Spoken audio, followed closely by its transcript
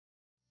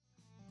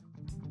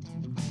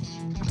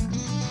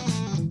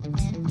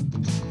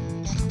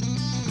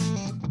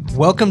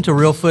Welcome to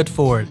Real Foot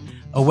Forward,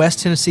 a West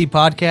Tennessee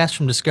podcast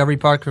from Discovery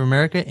Park of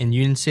America in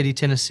Union City,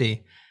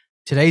 Tennessee.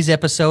 Today's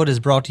episode is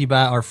brought to you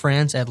by our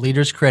friends at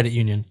Leaders Credit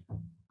Union.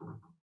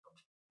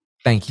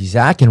 Thank you,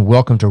 Zach, and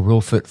welcome to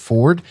Real Foot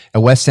Forward,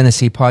 a West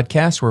Tennessee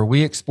podcast where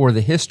we explore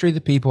the history,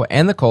 the people,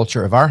 and the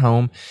culture of our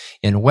home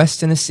in West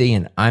Tennessee,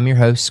 and I'm your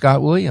host,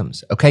 Scott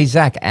Williams. Okay,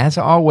 Zach, as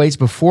always,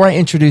 before I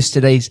introduce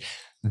today's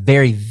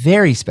very,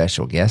 very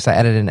special guest, I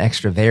added an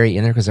extra very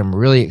in there because I'm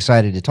really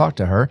excited to talk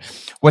to her.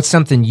 What's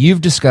something you've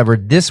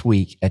discovered this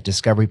week at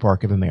Discovery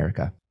Park of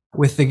America?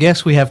 With the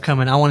guests we have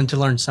coming, I wanted to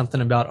learn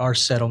something about our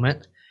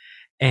settlement.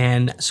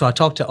 And so I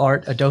talked to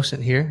Art, a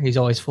docent here. He's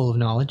always full of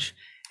knowledge.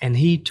 And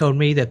he told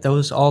me that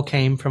those all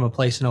came from a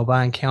place in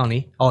Obion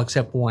County, all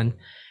except one.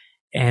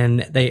 And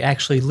they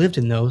actually lived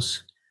in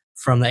those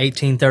from the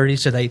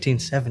 1830s to the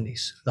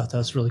 1870s. I thought that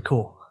was really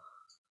cool.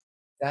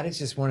 That is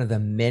just one of the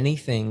many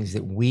things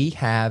that we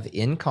have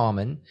in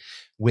common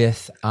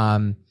with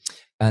an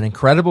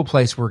incredible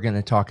place we're going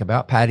to talk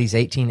about, Patti's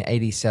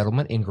 1880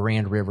 settlement in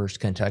Grand Rivers,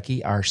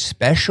 Kentucky. Our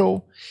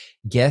special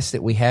guest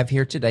that we have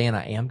here today, and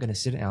I am going to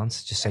sit down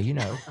just so you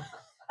know,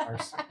 our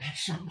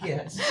special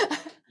guest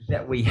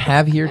that we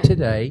have here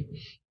today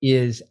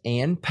is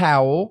Ann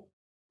Powell,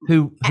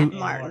 who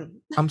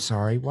Martin. I'm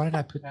sorry, why did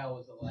I put That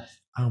was the last.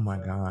 Oh my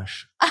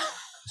gosh. I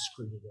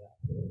screwed it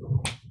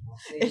up.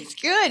 It's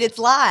good. It's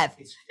live.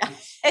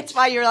 It's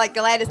why you're like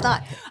glad it's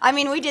not. I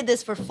mean, we did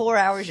this for 4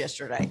 hours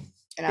yesterday,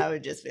 and I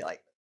would just be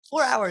like,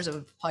 4 hours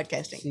of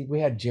podcasting. See, we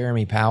had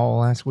Jeremy Powell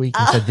last week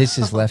and said this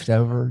is left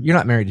over. You're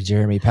not married to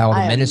Jeremy Powell, the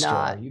I am minister,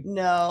 not. are you?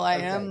 No, I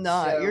Okay, am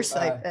not. so, You're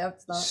safe.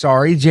 That's not.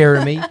 Sorry,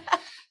 Jeremy.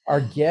 Our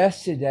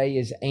guest today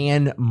is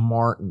Ann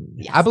Martin.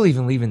 Yes. I believe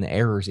in leaving the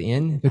errors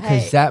in because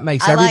Hey, that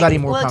makes I like everybody it.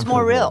 more Well, it's comfortable.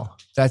 more real.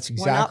 That's We're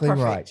not exactly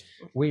perfect. right.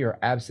 We are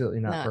absolutely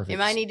not No, perfect. you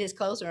might need his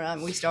closer.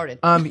 We started.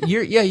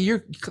 You're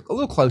a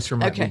little closer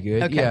might Okay, be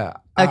good. okay, Yeah.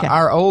 okay.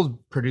 Our old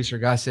producer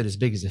guy said as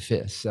big as a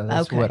fist. So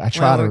that's Okay, what I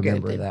try well, to we're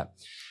good remember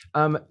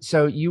then. that.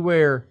 So you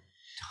wear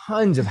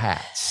tons of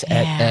hats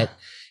Yeah.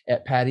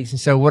 at Patti's. And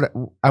so what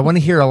I want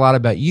to hear a lot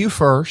about you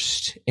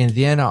first, and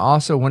then I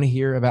also want to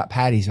hear about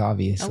Patti's,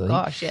 obviously. Oh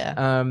gosh,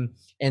 yeah.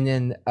 And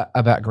then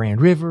about Grand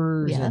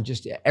Rivers Yeah. and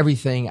just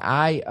everything.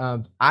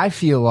 I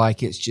feel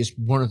like it's just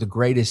one of the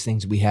greatest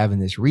things we have in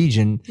this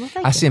region. Well,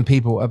 thank I you. send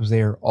people up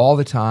there all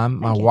the time.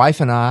 My Thank you.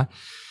 wife and I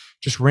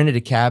just rented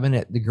a cabin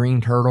at the Green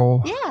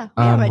Turtle Yeah, right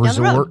down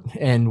the road. Resort,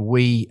 and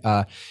we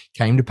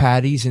came to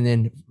Patti's, and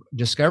then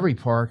Discovery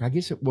Park. I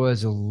guess it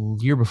was a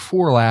year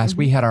before last.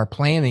 We had our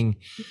planning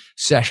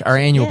session, our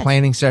annual Yes.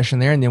 planning session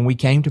there, and then we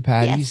came to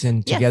Patti's Yes.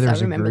 and Yes, together I as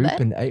a remember group, that.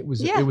 and it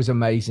was Yeah.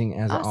 amazing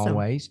as Awesome.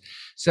 always.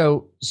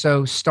 So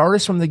start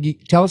us from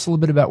tell us a little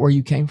bit about where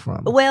you came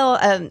from.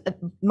 Well,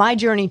 my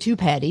journey to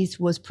Patti's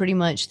was pretty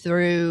much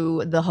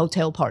through the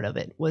hotel part of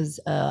it. Was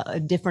a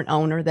different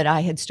owner that I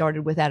had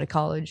started with out of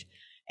college,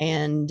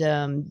 and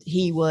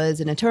he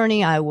was an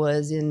attorney. I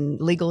was in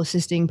legal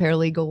assisting,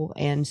 paralegal,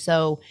 and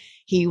so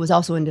he was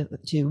also into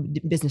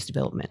business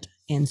development.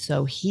 And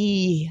so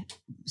he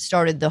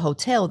started the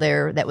hotel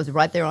there that was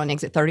right there on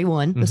exit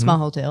 31, the Mhm. small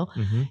hotel,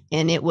 Mhm.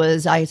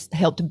 and I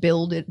helped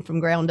build it from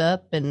ground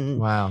up, and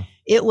Wow.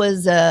 it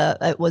was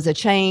a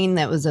chain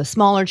that was a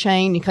smaller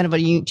chain, kind of a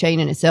unique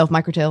chain in itself,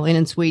 Microtel Inn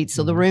and Suites.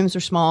 So the rooms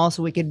are small,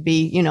 so we could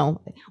be,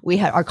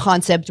 our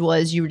concept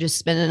was you were just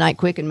spending the night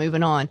quick and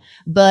moving on.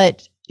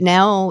 But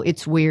now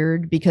it's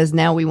weird because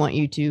now we want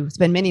you to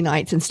spend many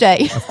nights and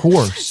stay. Of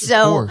course.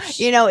 So, of course.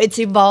 it's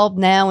evolved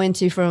now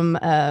into from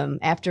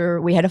after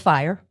we had a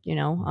fire,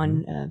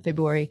 on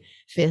February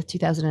 5th,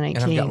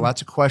 2018. And I've got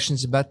lots of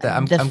questions about that.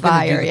 I'm The going to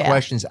fire, do the yeah.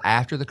 questions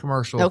after the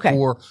commercial Okay.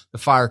 for the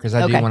fire because I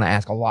do Okay. want to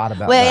ask a lot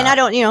about Well, that. and I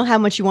don't, how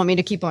much you want me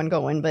to keep on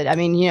going, but I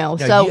mean, No,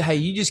 so.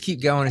 you just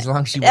keep going as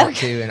long as you want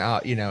Okay. to, and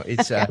I'll,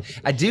 it's.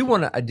 I do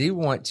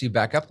want to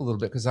back up a little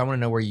bit because I want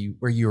to know where you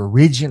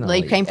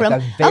originally Came from?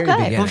 At the very Okay,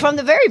 beginning. well, from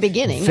the very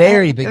beginning.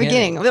 Very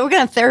beginning. We're going to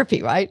have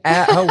therapy, right?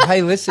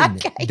 Hey, listen.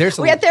 Okay. There's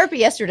We had therapy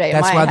yesterday.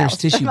 That's at why my there's house.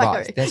 tissue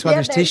boxes. That's why Yeah,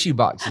 there's tissue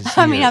boxes.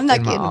 I mean, here I'm not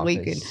in my kidding. We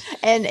office. could.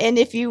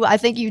 And I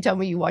think you told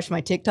me you watch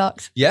my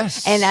TikToks.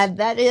 Yes. And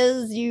that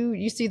is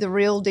you see the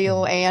real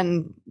deal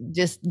and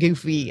just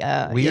goofy. we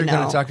are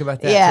going to talk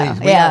about that. Yeah,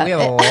 please. yeah. We have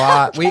a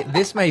lot.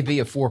 This may be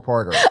a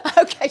 4-parter.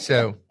 Okay.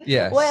 So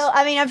yes. Well,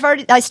 I mean,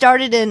 I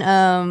started in.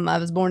 I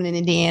was born in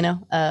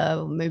Indiana.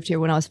 Moved here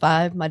when I was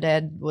 5. My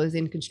dad was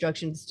in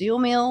construction steel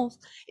mills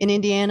in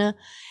Indiana.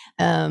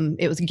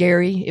 It was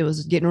Gary. It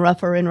was getting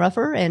rougher and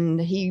rougher, and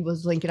he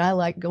was thinking I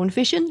like going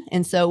fishing,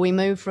 and so we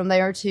moved from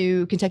there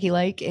to Kentucky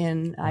Lake,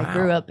 and I Wow.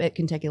 grew up at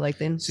Kentucky Lake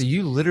then. So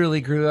you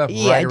literally grew up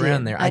Yeah, right I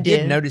around did. there. I I did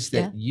did. notice that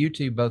Yeah. you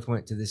two both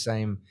went to the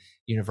same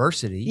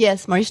university.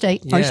 Yes, Murray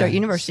State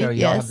University. So y'all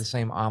yes. have the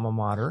same alma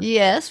mater.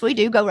 Yes, we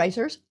do. Go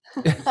Racers.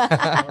 Go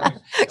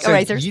So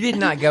Racers. you did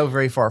not go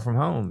very far from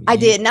home. I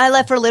did. And I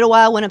left for a little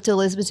while, went up to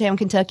Elizabethtown,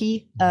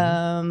 Kentucky,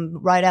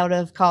 right out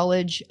of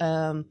college.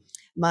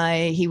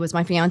 He was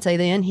my fiance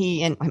then.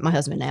 He and my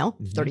husband now,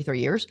 Mhm. 33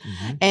 years.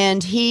 Mhm.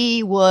 And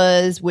he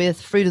was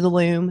with Fruit of the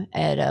Loom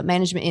at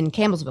management in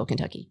Campbellsville,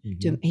 Kentucky.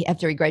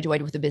 After he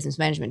graduated with a business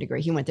management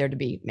degree, he went there to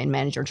be in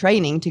manager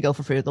training to go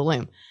for Fruit of the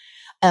Loom.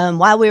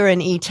 While we were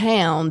in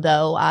E-Town,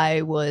 though,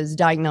 I was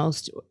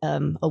diagnosed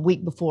a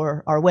week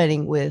before our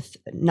wedding with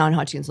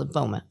non-Hodgkin's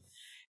lymphoma.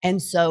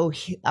 And so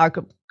our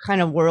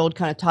kind of world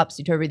kind of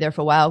topsy-turvy there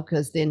for a while,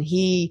 because then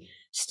he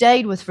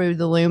stayed with Fruit of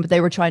the Loom, but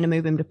they were trying to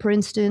move him to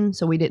Princeton,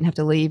 so we didn't have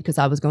to leave because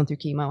I was going through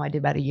chemo. I did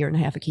about 1.5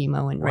 years of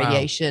chemo and Wow.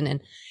 radiation, and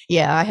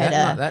yeah, I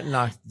had that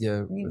knocked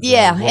the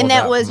yeah, world and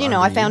that out was from I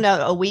under found you.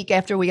 out a week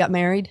after we got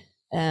married.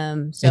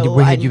 So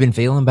Had you been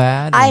feeling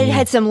bad? I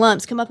had some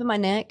lumps come up in my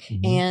neck,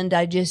 Mhm. and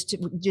I just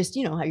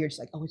how you're just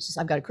like, oh, it's just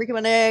I've got a crick in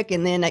my neck,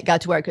 and then it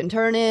got to where I couldn't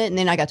turn it, and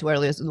then I got to where I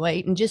losing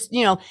weight, and just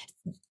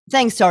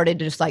things started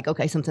to just like,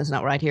 okay, something's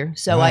not right here.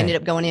 So I ended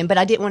up going in, but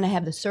I didn't want to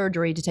have the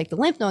surgery to take the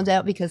lymph nodes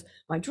out because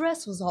my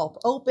dress was all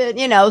open,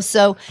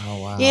 so,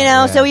 Oh,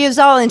 wow. so he was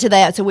all into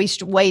that. So we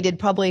waited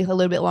probably a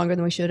little bit longer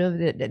than we should have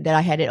that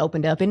I had it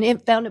opened up and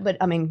it found it. But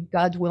I mean,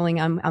 God's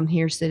willing, I'm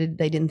here. Said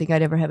they didn't think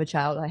I'd ever have a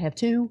child. I have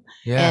 2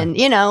 and,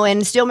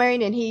 and still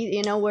married and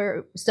he,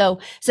 so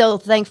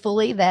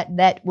thankfully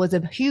that was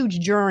a huge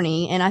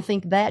journey. And I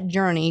think that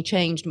journey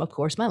changed, of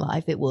course, my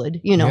life. It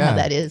would, how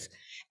that is.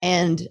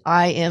 And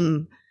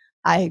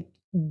I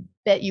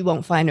bet you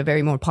won't find a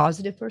very more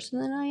positive person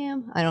than I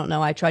am. I don't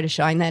know. I try to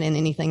shine that in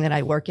anything that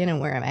I work in and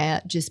where I'm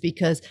at, just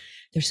because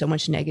there's so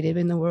much negative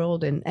in the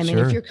world. And I mean,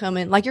 if you're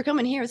coming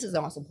here, this is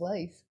an awesome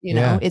place.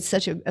 It's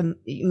such it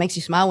makes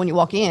you smile when you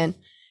walk in.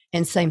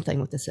 And same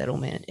thing with the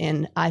settlement.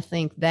 And I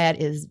think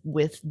that is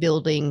with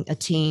building a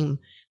team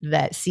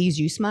that sees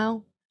you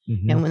smile.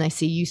 Mm-hmm. And when they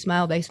see you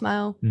smile, they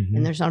smile. Mm-hmm.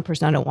 And there's not a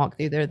person I don't walk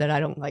through there that I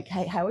don't like,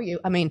 hey, how are you?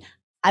 I mean,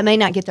 I may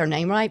not get their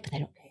name right, but they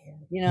don't care.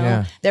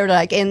 They're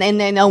like, and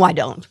they know I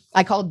don't.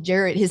 I called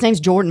Jared. His name's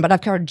Jordan, but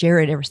I've called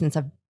Jared ever since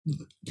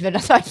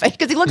that's my face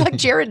because he looked like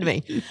Jared to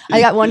me.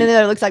 I got one in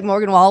there that looks like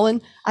Morgan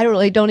Wallen.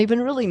 I don't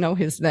even really know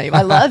his name.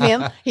 I love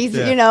him. He's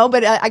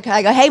but I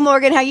go, hey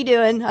Morgan, how you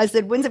doing? I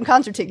said, when's some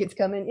concert tickets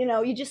coming?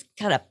 You just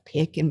kind of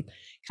pick and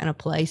kind of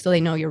play so they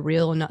know you're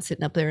real and not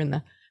sitting up there in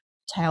the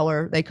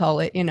tower, they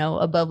call it,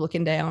 above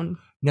looking down.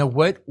 Now,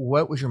 what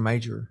was your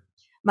major?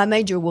 My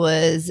major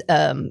was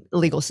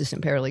legal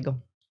assistant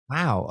paralegal.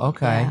 Wow.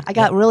 Okay. Yeah, I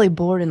got really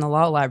bored in the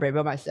law library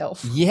by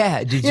myself.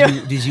 Yeah.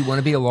 Did you want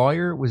to be a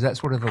lawyer? Was that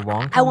sort of the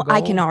long-term goal?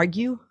 I can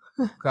argue.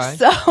 Okay.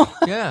 So,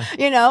 yeah.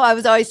 I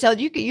was always told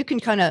you can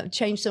kind of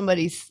change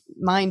somebody's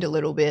mind a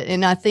little bit.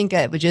 And I think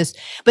it was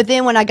but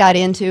then when I got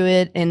into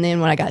it and then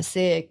when I got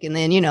sick and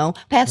then,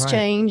 paths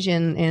change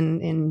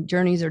and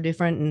journeys are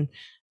different.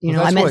 And,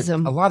 I met a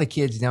lot of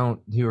kids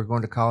who are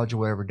going to college or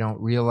whatever, don't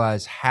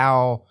realize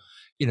how,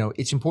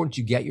 it's important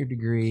you get your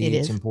degree.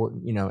 It's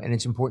important, and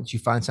it's important you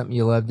find something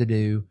you love to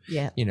do.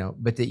 Yeah.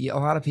 But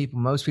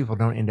most people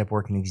don't end up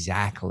working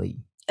exactly.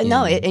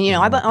 No, I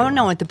don't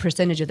know what the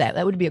percentage of that.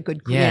 That would be a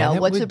good,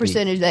 what's the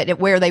percentage that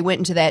where they went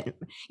into that,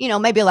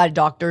 maybe a lot of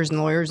doctors and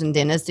lawyers and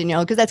dentists,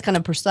 because that's kind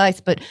of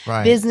precise, but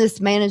business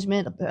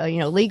management,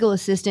 legal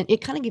assistant, it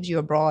kind of gives you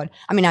a broad,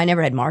 I mean, I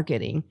never had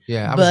marketing.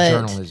 Yeah, I was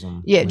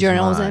journalism. Yeah,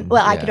 journalism.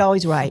 Well, I could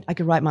always write. I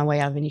could write my way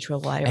out of any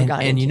trouble I ever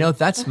got into. And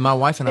that's my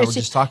wife and I were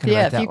just talking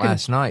about that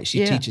last night.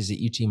 She teaches at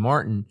UT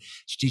Martin.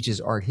 She teaches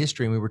art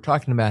history. And we were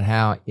talking about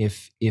how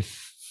if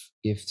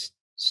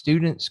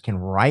students can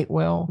write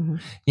well,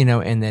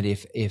 and that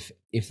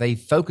if they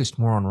focused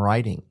more on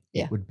writing,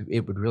 it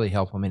would really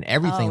help them in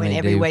everything in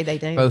every way they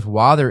do, both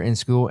while they're in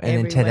school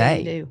and then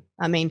today.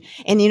 I mean,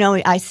 and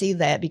I see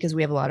that because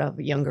we have a lot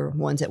of younger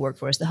ones that work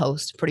for us, the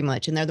hosts, pretty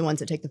much, and they're the ones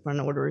that take the front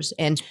orders,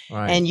 and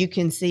you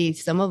can see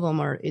some of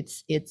them are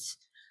it's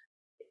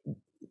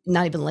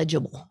not even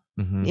legible.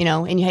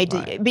 Mm-hmm. And you hate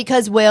to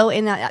because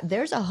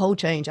there's a whole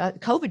change.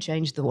 COVID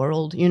changed the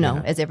world,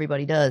 as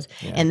everybody does.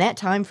 Yeah. And that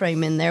time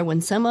frame in there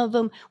when some of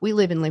them, we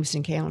live in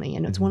Livingston County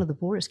and it's one of the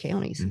poorest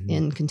counties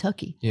in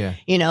Kentucky. Yeah.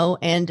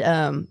 And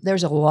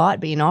there's a lot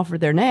being offered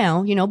there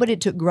now, but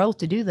it took growth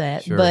to do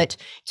that. Sure. But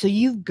so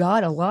you've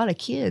got a lot of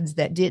kids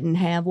that didn't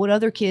have what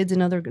other kids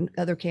in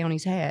other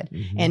counties had.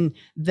 And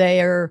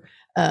they're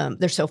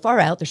so far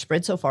out, they're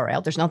spread so far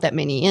out, there's not that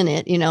many in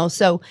it,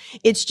 so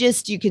it's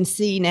just, you can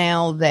see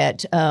now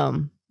that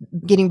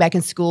getting back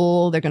in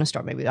school, they're going to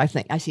start maybe, I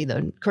think I see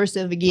the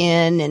cursive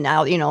again and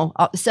now,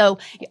 so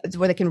it's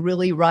where they can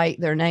really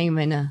write their name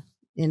in a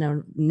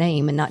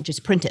name and not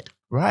just print it.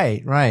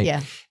 Right.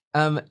 Yeah.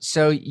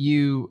 So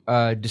you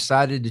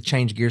decided to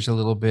change gears a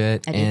little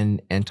bit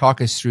and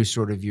talk us through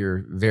sort of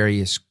your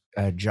various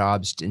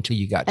jobs until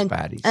you got to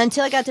Patti's.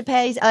 Until I got to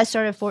Patti's, I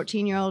started a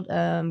 14-year-old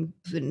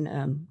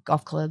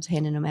golf clubs,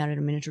 handing them out at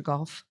a miniature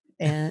golf.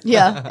 And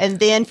and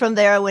then from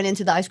there I went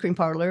into the ice cream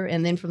parlor,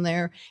 and then from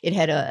there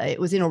it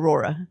was in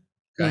Aurora.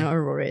 Okay.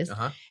 Aurora is.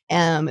 Uh-huh.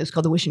 It was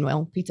called the Wishing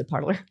Well Pizza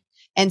Parlor.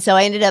 And so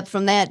I ended up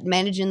from that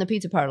managing the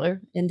pizza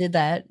parlor and did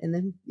that. And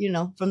then,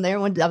 from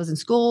there, when I was in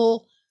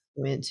school,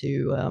 went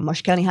to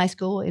Marshall County High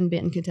School in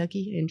Benton,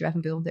 Kentucky, in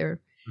Draffenville there.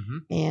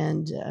 Mm-hmm.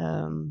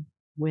 And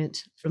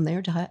went from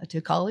there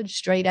to college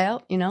straight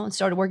out, and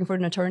started working for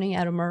an attorney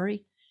out of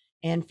Murray.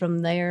 And from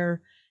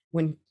there,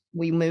 when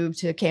we moved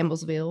to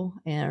Campbellsville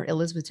or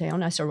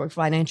Elizabethtown, I started working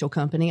for a financial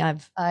company.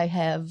 I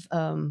have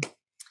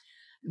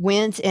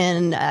went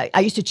and I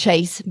used to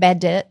chase bad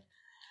debt.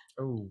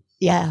 Oh,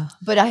 Yeah,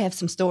 but I have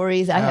some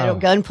stories. I had a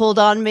gun pulled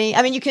on me.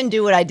 I mean, you couldn't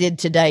do what I did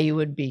today, you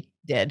would be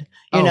dead.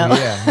 You know,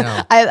 yeah,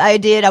 no. I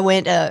did. I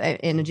went,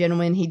 and a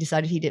gentleman, he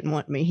decided he didn't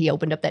want me. He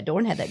opened up that door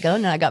and had that gun,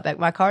 and I got back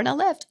in my car and I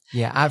left.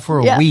 Yeah, for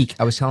a week,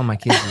 I was telling my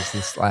kids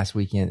this last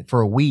weekend.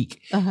 For a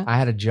week, I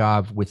had a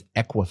job with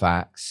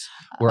Equifax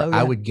where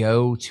I would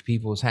go to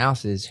people's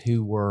houses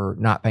who were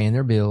not paying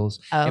their bills.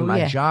 And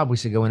my job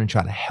was to go in and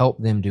try to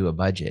help them do a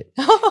budget.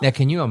 Now,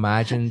 can you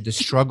imagine the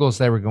struggles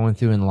they were going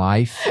through in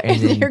life? And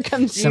then here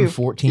comes some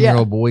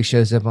 14-year-old boy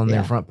shows up on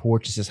their front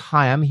porch and says,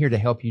 "Hi, I'm here to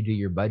help you do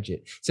your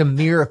budget." It's a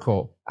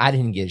miracle I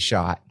didn't get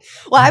shot.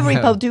 Well, I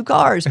repoed 2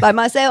 cars by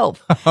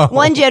myself.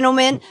 One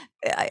gentleman,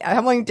 you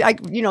want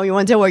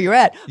to tell where you're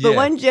at, but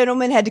one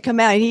gentleman had to come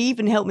out and he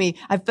even helped me.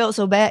 I felt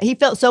so bad. He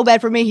felt so bad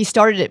for me. He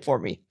started it for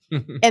me.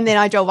 And then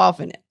I drove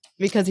off in it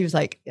because he was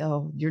like,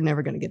 "Oh, you're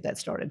never going to get that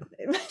started."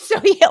 So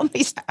he helped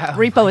me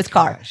repo his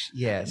car.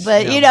 Yes.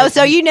 But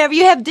so you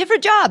have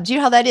different jobs. You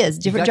know how that is.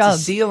 Different you got jobs.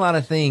 To see a lot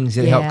of things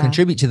that help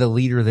contribute to the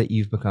leader that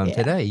you've become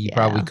today. You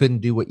probably couldn't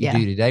do what you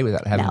do today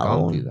without having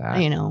gone through that.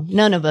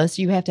 None of us.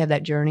 You have to have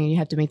that journey. You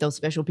have to meet those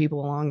special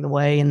people along the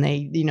way, and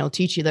they,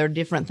 teach you their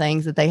different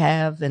things that they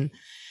have. And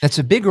that's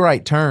a big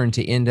right turn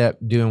to end up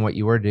doing what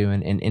you were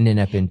doing and ending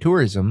up in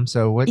tourism.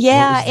 So what?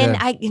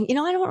 I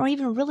don't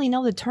even really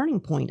know the turning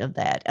point of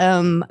that.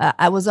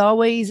 I was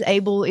always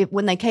able,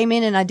 when they came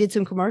in and I did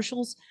some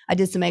commercials, I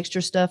did some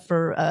extra stuff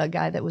for a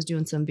guy that was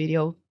doing some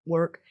video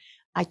work.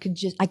 I could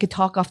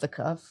talk off the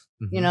cuff,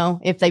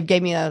 if they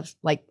gave me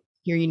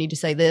here, you need to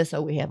say this.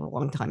 Oh, we have a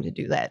long time to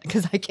do that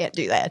because I can't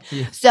do that.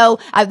 Yeah. So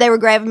they were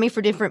grabbing me for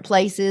different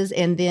places.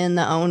 And then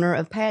the owner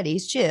of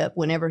Patty's, Chip,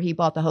 whenever he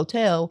bought the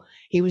hotel,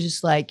 he was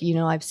just like,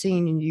 I've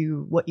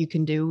seen what you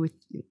can do with,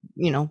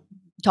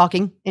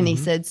 talking. And he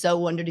said, so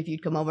wondered if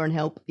you'd come over and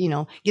help,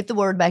 get the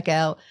word back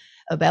out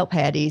about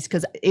Patty's.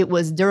 Because it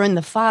was during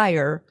the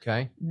fire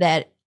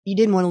that you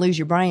didn't want to lose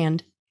your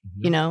brand.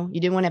 You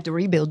didn't want to have to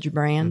rebuild your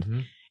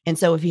brand. And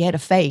so if you had a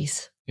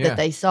face that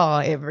they saw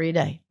every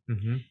day.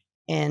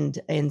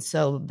 And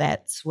so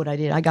that's what I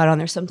did. I got on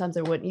there. Sometimes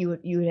there wouldn't,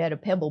 you had a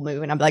pebble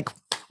move, and I'm like,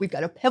 "We've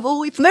got a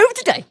pebble. We've moved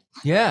today."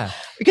 Yeah.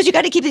 Because you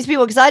got to keep these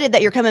people excited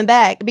that you're coming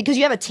back, because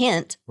you have a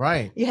tent.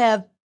 Right. You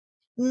have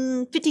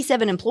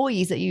 57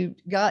 employees that you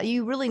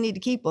really need to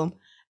keep them.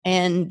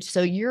 And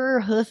so you're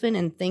hoofing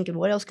and thinking,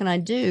 what else can I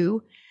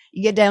do?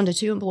 You get down to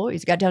 2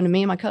 employees. It got down to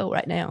me and my co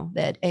right now,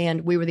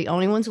 and we were the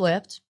only ones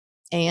left.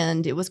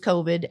 And it was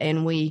COVID,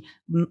 and we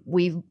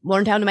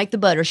learned how to make the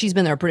butter. She's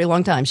been there a pretty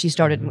long time. She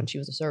started when she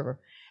was a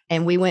server.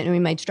 And we went and we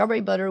made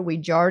strawberry butter. We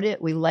jarred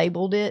it. We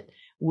labeled it.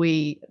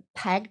 We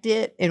packed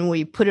it, and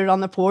we put it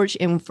on the porch.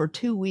 And for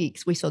 2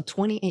 weeks, we sold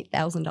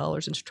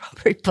 $28,000 in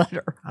strawberry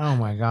butter. Oh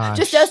my gosh!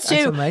 Just us 2,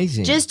 that's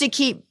amazing. Just to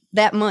keep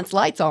that month's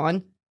lights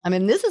on. I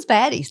mean, this is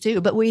Patty's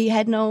too, but we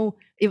had no.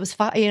 It was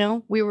fire.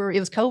 It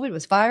was COVID. It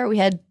was fire. We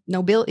had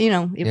no bill.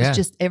 It was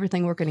just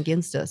everything working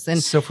against us.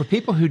 And so for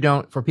people who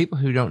don't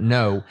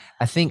know,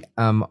 I think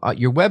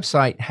your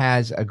website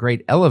has a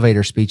great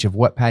elevator speech of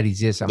what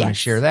Patty's is. I'm going to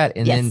share that,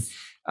 and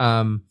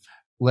then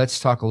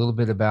let's talk a little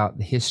bit about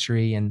the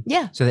history. And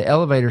so the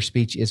elevator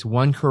speech is: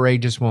 one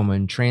courageous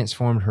woman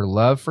transformed her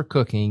love for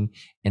cooking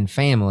and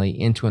family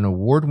into an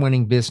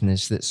award-winning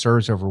business that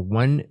serves over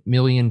 $1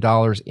 million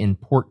in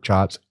pork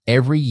chops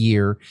every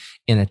year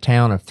in a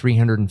town of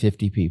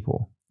 350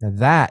 people. Now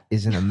that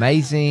is an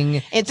amazing.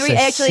 And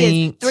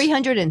actually, it's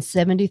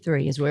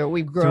 373 is where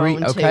we've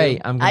grown okay,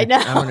 to. I'm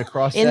gonna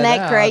cross that out. Isn't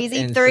that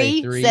crazy?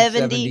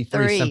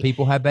 373. Some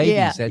people have babies.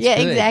 Yeah, That's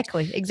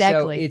good.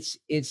 Exactly. So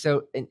it's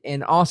so,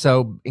 and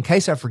also, in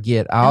case I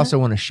forget, I also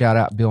want to shout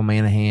out Bill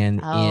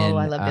Manahan I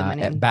love Bill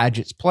Manahan. at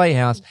Badgett's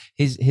Playhouse.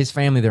 His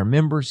family, they're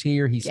members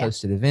here. He's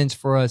hosted events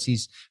for us.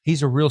 He's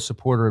a real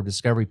supporter of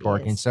Discovery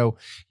Park, and so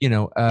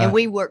and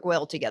we work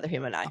well together,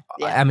 him and I.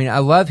 Yeah. I mean, I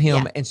love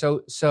him, and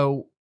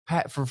so.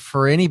 Pat,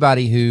 for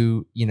anybody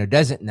who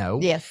doesn't know,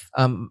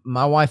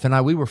 my wife and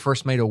I, we were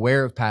first made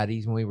aware of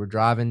Patty's when we were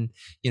driving,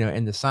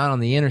 and the sign on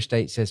the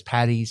interstate says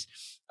Patty's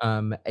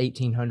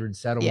 1800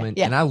 settlement,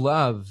 and I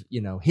love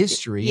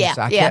history.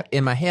 So I kept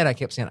in my head, I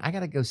kept saying, I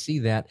got to go see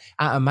that.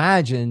 I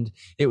imagined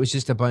it was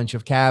just a bunch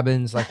of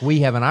cabins like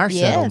we have in our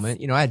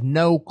settlement. I had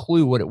no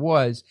clue what it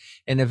was,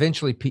 and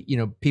eventually,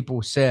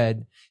 people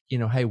said,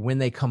 hey, when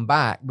they come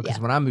back, because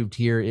when I moved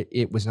here,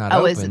 it was not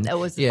open. It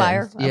was the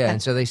fire? Yeah. Okay. And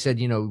so they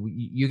said,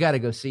 you got to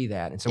go see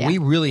that. And so we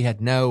really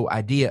had no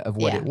idea of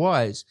what it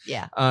was.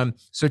 Yeah.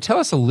 So tell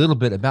us a little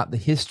bit about the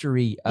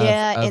history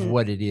of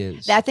what it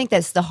is. I think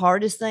that's the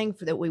hardest thing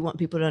that we want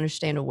people to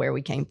understand of where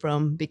we came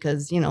from,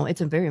 because, it's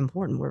a very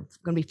important. We're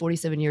going to be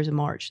 47 years in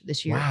March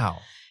this year. Wow.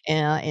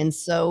 And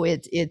so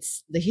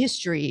it's the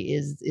history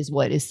is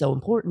what is so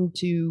important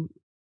to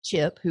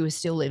Chip, who is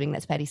still living.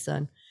 That's Patty's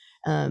son.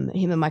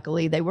 him and Michael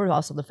Lee, they were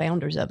also the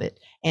founders of it.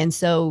 And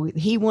so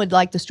he would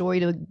like the story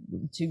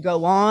to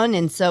go on.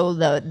 And so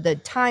the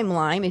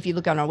timeline, if you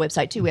look on our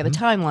website too, we have a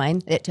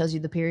timeline that tells you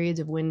the periods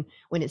of when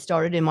it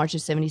started in March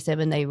of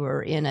 77. They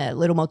were in a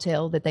little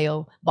motel that they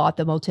all bought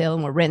the motel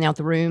and were renting out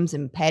the rooms,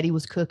 and Patti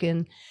was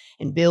cooking.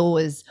 And Bill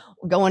was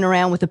going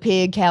around with a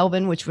pig,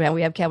 Calvin, which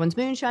we have Calvin's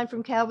moonshine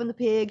from Calvin the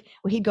pig.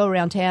 Well, he'd go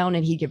around town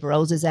and he'd give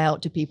roses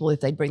out to people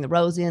if they'd bring the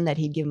rose in, that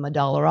he'd give them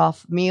 $1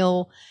 off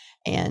meal.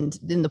 And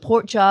then the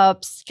pork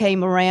chops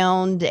came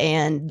around,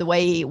 and the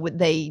way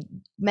they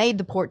made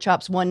the pork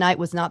chops one night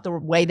was not the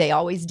way they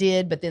always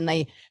did. But then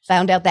they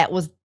found out that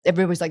was,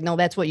 everybody was like, no,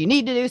 that's what you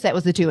need to do. So that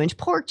was the 2-inch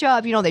pork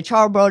chop. You know, they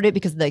charbroiled it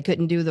because they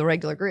couldn't do the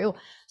regular grill.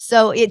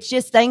 So it's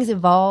just things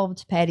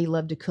evolved. Patti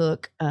loved to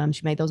cook.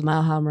 She made those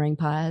mile high meringue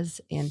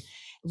pies. And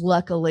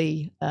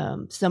luckily,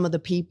 some of the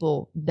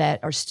people that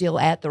are still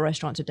at the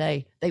restaurant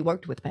today, they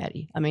worked with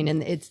Patti. I mean,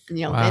 and it's,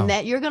 you know, and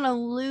that you're going to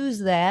lose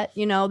that,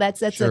 you know,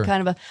 that's Sure. a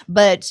kind of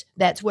but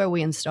that's where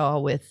we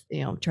install with,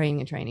 you know,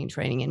 training.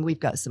 And we've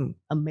got some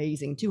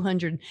amazing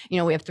 200, you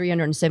know, we have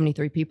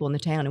 373 people in the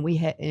town, and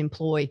we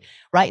employ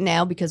right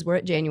now, because we're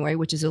at January,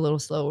 which is a little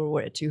slower,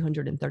 we're at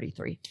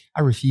 233.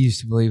 I refuse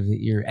to believe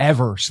that you're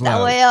ever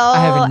slow. Well, I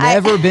have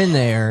never been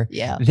there.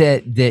 Yeah.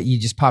 That you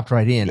just popped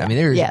right in. Yeah. I mean,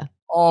 there's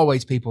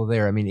always people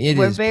there. I mean,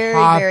 we're is very,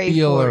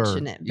 popular.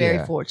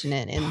 very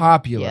fortunate. And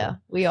popular. Yeah,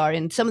 we are.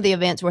 And some of the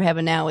events we're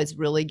having now is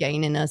really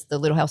gaining us. The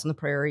Little House on the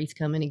Prairie is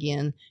coming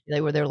again.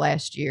 They were there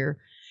last year.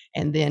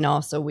 And then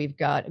also we've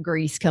got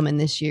Grease coming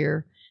this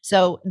year.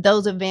 So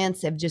those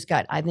events have just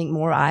got, I think,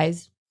 more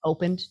eyes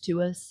opened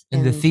to us.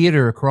 And the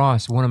theater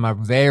across, one of my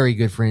very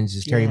good friends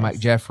is Terry Mike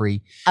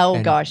Jeffrey. Oh,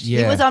 and gosh.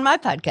 He was on my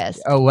podcast.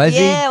 Oh, was he?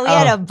 Yeah, we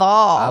had a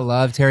ball. I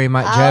love Terry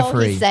Mike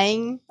Jeffrey. He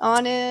sang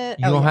on it.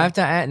 You'll have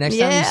to add, next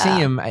time you see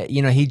him,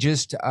 you know, he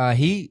just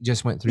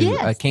went through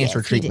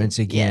cancer treatments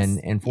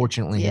again, and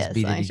fortunately has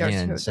beat it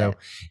again. So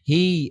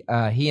he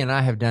and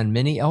I have done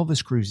many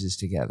Elvis cruises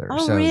together.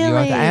 Oh, so really? you'll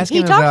have to ask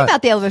him he talked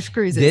about the Elvis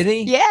cruises. Did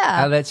he?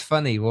 Yeah. Oh, that's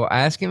funny. Well,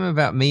 ask him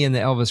about me and the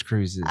Elvis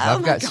cruises.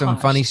 I've got some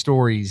funny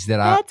stories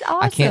that That's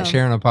awesome. I can't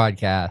share on a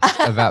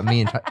podcast about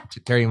me and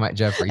Terry Mike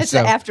Jeffrey. It's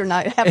an after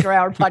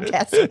hour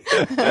podcast.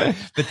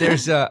 But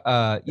there's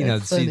you know,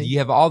 so you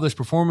have all those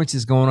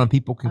performances going on.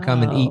 People can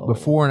come and eat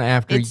before and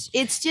after.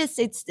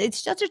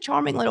 It's such a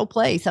charming little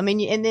place. I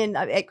mean, and then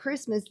at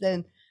Christmas,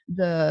 then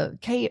the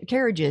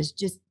carriages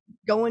just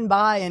going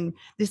by, and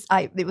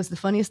it was the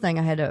funniest thing.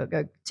 I had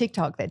a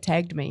TikTok that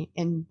tagged me,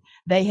 and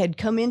they had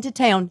come into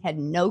town, had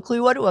no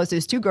clue what it was.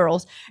 There's 2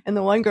 girls, and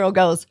the one girl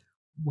goes,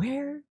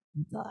 "Where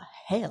the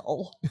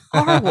hell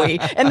are we?"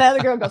 And the other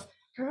girl goes,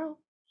 "Girl,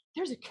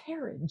 there's a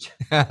carriage."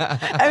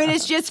 I mean,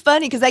 it's just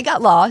funny because they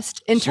got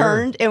lost and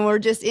turned, and we're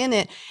just in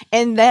it,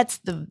 and that's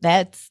the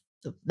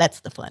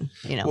fun,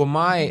 you know. Well,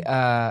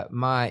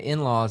 my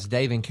in-laws,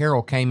 Dave and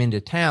Carol, came into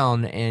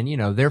town, and you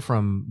know, they're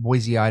from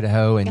Boise,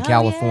 Idaho, and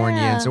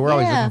California, and so we're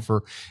always looking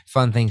for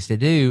fun things to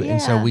do.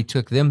 And so we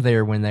took them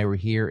there when they were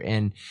here,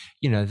 and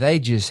you know, they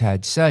just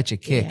had such a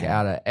kick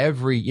out of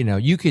every, you know,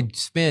 you could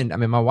spend, I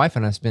mean, my wife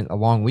and I spent a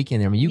long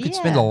weekend there. I mean, you could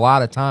spend a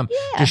lot of time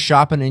just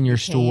shopping in your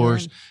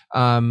stores.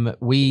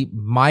 We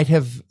might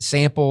have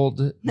sampled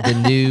the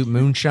new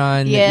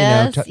moonshine.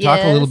 Yes, you know,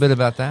 talk a little bit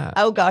about that.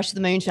 Oh gosh,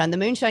 the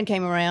moonshine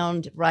came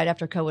around right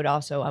after COVID.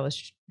 Also, I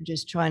was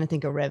just trying to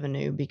think of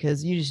revenue,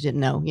 because you just didn't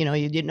know, you know,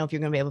 you didn't know if you're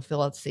going to be able to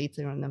fill out the seats.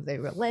 They don't know if they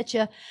were going to let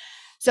you.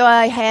 So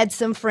I had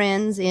some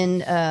friends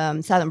in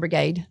Silent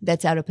Brigade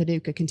that's out of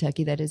Paducah,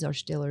 Kentucky. That is our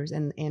Stillers.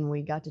 And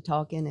we got to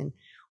talking, and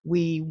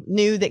we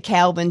knew that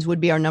Calvin's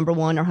would be our number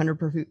one, or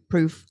 100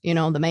 proof, you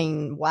know, the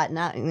main white,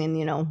 not, and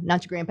you know,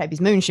 not your grandpappy's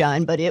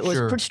moonshine, but it was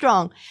pretty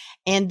strong.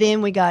 And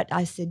then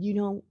I said, you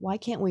know, why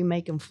can't we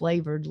make them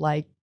flavored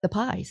like the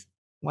pies?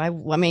 Why?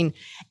 I mean,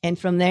 and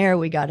from there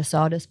we got a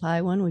sawdust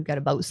pie one, we've got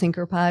a boat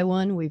sinker pie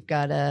one, we've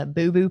got a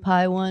boo boo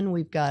pie one,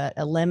 we've got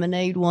a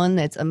lemonade one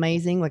that's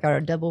amazing, like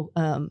our double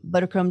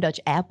buttercream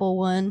Dutch apple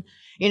one,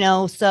 you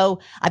know.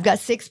 So I've got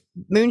 6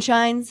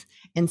 moonshines,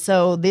 and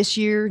so this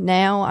year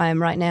now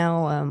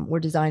we're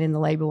designing the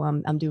label.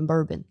 I'm doing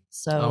bourbon.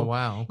 So oh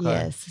wow, okay.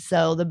 Yes.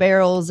 So the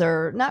barrels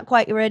are not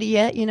quite ready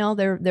yet. You know,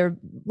 they're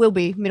will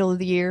be middle of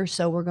the year.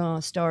 So we're going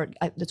to start.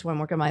 That's why I'm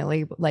working on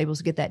my labels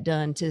to get that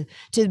done, to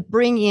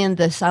bring in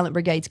the Silent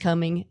Brigades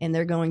coming, and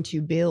they're going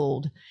to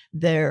build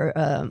their.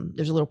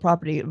 There's a little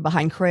property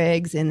behind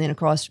Craig's, and then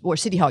across where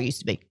City Hall used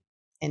to be,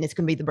 and it's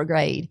going to be the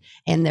Brigade,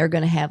 and they're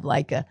going to have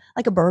like a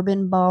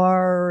bourbon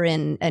bar,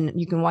 and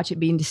you can watch it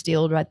being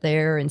distilled right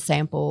there and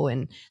sample,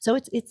 and so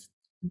it's.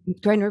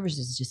 Grand Rivers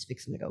is just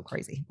fixing to go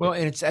crazy. Well,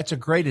 and that's a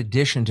great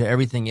addition to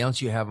everything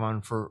else you have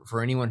on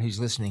for anyone who's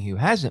listening who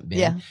hasn't been.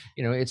 Yeah.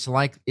 You know, it's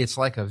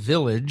like a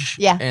village.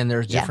 Yeah. And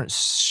there's different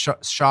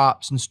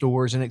shops and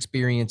stores and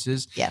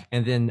experiences. Yeah.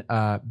 And then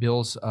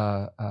Bill's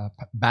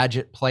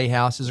Badgett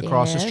Playhouse is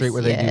across the street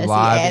where they do he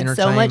live adds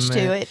entertainment, so much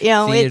to it. You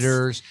know,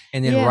 theaters,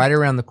 and then right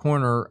around the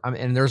corner.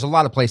 And there's a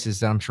lot of places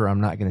that I'm sure I'm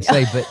not going to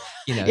say, but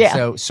Yeah.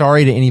 So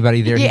sorry to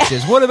anybody there who Yeah.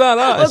 says, "What about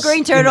us?" Well,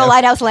 Green Turtle,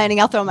 Lighthouse Landing,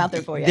 I'll throw them out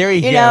there for you. There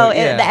you go, know,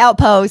 yeah. the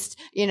Outpost,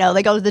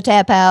 they go to the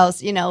Tap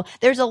House.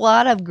 There's a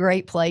lot of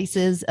great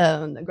places.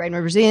 The Grand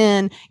Rivers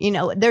Inn,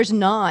 there's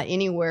not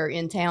anywhere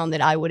in town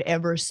that I would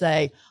ever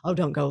say, oh,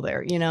 don't go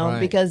there, Right.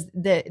 because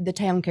the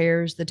town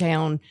cares. The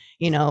town,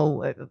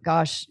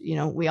 gosh,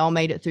 we all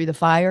made it through the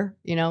fire,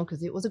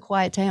 because it was a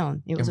quiet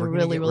town. It was a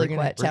really, really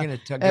quiet town. We're going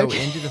to go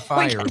into the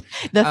fire.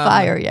 The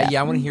fire, yeah.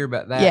 Yeah, I want to hear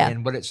about that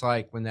and what it's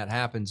like when that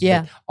happens.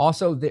 Yeah. But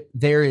also,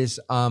 there is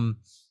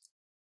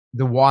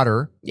the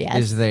water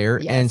is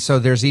there, and so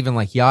there's even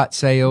like yacht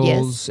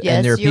sales,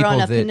 and there are you're people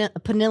on a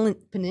that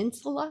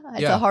peninsula.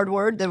 It's a hard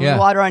word. There's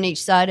water on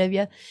each side of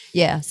you.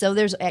 Yeah, so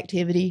there's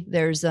activity.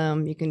 There's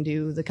you can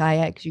do the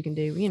kayaks. You can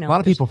do a lot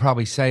of people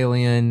probably sail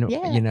in. They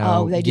get do.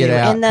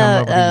 out, And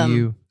come over to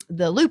you.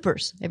 The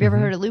loopers. Have you ever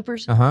heard of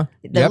loopers? The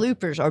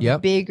loopers are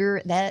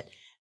bigger.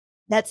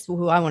 That's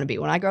who I want to be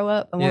when I grow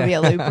up. I want to be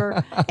a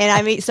looper. And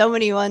I meet so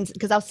many ones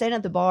because I'll stand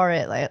at the bar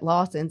at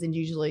Lawson's, and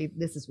usually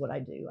this is what I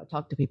do. I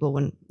talk to people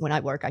when I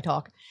work. I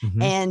talk,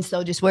 and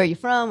so just where are you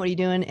from? What are you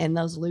doing? And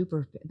those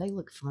loopers, they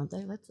look fun.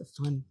 That's a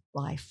fun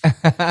life.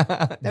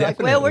 They're like,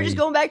 well, we're just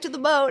going back to the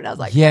boat. And I was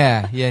like,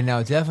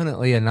 no,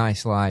 definitely a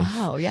nice life.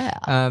 Oh yeah.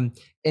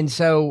 And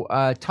so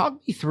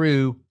talk me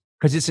through.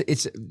 Because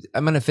it's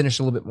I'm going to finish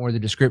a little bit more of the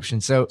description.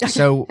 So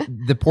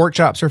the pork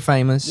chops are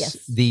famous.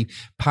 Yes. The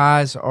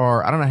pies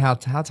are, I don't know how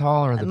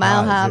tall are the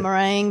mile pies? high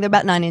meringue. They're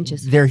about 9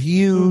 inches. They're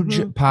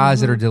huge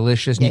pies that are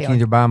delicious. And you can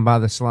either buy them by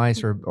the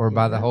slice or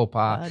by the whole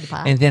pie. The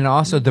pie. And then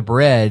also the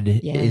bread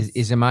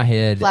is in my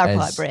head. Flower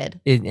pot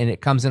bread. And it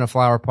comes in a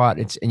flower pot.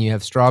 And you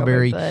have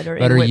strawberry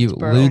butter you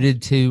pearl.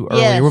 alluded to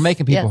earlier. Yes. We're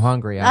making people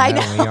hungry. I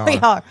know we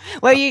are.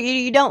 Well,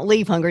 you don't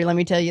leave hungry. Let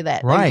me tell you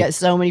that. Right. You've got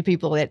so many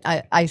people that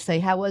I say,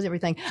 how was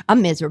everything?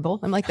 I'm miserable.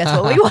 I'm like, that's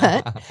what we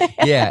want.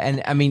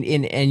 And I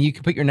mean, and you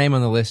can put your name on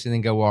the list and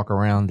then go walk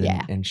around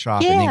and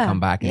shop and then come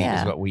back and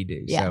eat is what we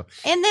do. Yeah. So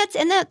and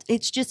that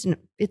it's just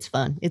it's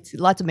fun. It's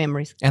lots of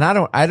memories. And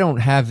I don't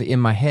have in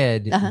my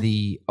head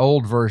the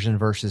old version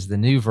versus the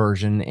new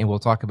version, and we'll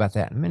talk about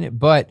that in a minute.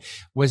 But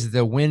was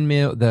the water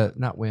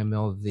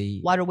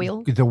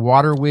wheel? The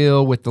water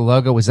wheel with the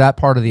logo, was that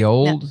part of the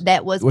old? No,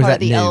 that was part of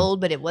the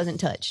old, but it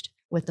wasn't touched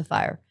with the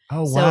fire.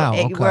 Oh wow.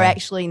 So we're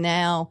actually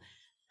now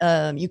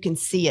you can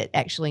see it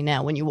actually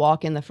now when you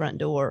walk in the front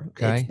door.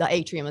 Okay. The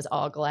atrium is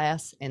all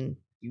glass, and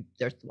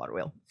there's the water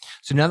wheel.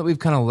 So now that we've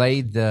kind of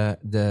laid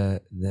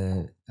the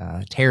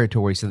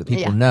territory so that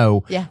people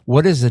know,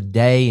 what is a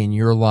day in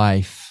your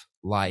life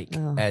like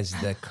as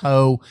the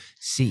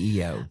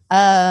co-CEO?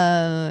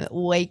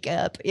 Wake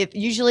up.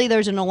 Usually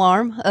there's an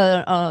alarm,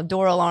 a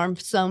door alarm,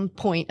 some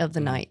point of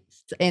the night.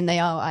 And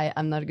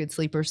I'm not a good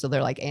sleeper, so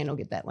they're like, Ann will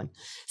get that one.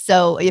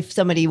 So if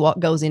somebody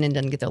goes in and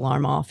doesn't get the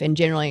alarm off, and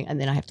generally,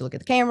 and then I have to look at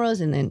the cameras,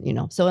 and then,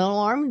 so an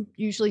alarm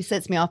usually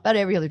sets me off about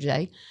every other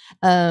day.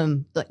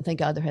 But thank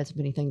God there hasn't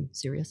been anything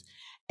serious.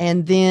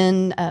 And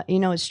then,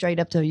 it's straight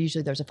up to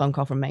usually there's a phone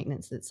call from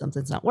maintenance that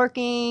something's not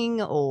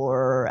working,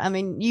 or, I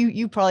mean,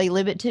 you probably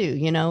live it too,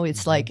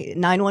 it's like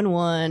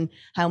 911,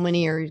 how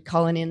many are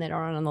calling in that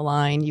aren't on the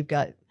line? You've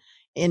got,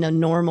 in a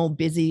normal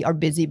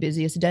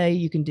busiest day,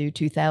 you can do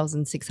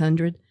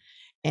 2,600,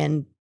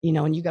 and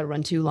and you got to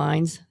run 2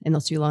 lines, and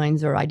those 2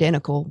 lines are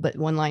identical, but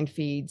one line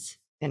feeds.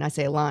 And I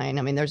say a line,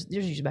 I mean there's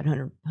usually about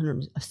 100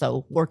 or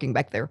so working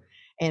back there,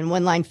 and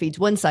one line feeds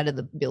one side of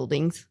the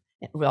buildings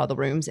with all the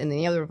rooms, and then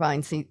the other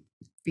line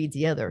feeds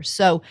the other.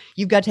 So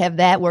you've got to have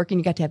that working.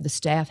 You got to have the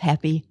staff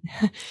happy.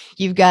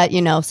 You've got,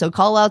 so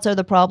call outs are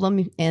the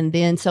problem. And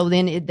then,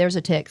 there's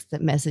a text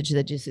message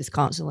that just is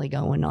constantly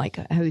going, like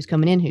who's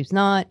coming in, who's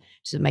not,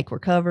 just to make we're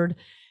covered.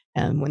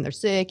 When they're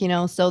sick,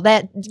 so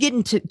that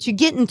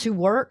getting to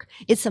work,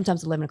 it's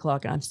sometimes 11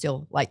 o'clock and I'm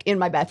still like in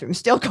my bathroom,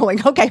 still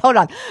going, okay, hold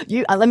on.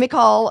 Let me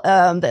call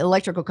the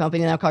electrical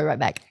company and I'll call you right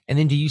back. And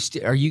then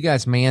are you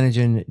guys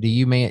managing, do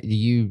you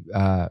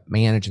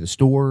manage the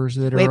stores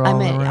that are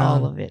all around?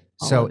 All of it.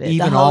 So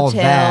even all of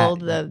that,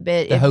 the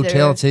bed, the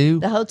hotel too?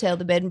 The hotel,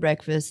 the bed and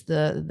breakfast,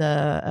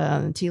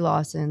 the T.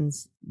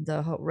 Lawson's,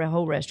 the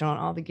whole restaurant,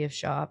 all the gift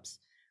shops.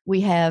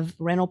 We have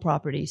rental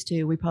properties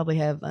too. We probably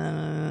have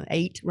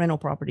 8 rental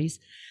properties,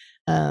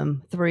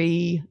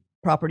 3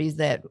 properties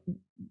that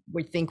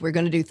we think we're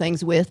going to do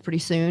things with pretty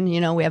soon.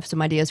 We have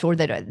some ideas for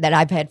that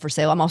I've had for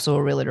sale. I'm also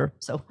a realtor,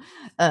 so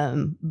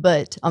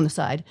but on the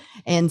side.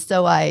 And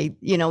so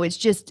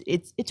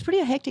it's pretty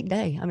a hectic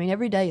day. I mean,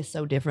 every day is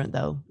so different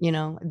though.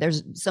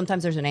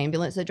 Sometimes there's an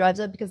ambulance that drives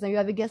up because you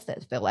have a guest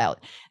that fell out.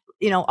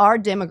 Our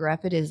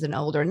demographic is an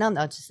older,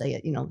 not to say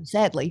it,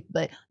 sadly,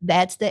 but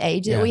that's the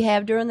age that we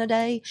have during the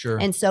day. Sure.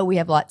 And so we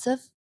have lots of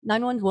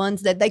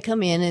 911s that they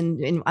come in,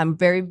 and I'm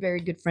very, very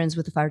good friends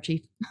with the fire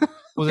chief.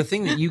 Well, the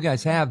thing that you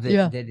guys have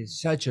that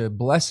is such a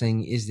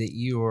blessing is that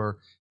you are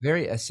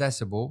very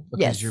accessible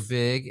because you're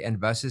big and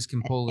buses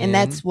can pull in. And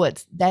that's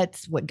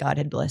what God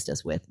had blessed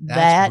us with.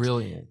 That's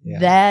brilliant. Yeah.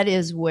 That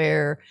is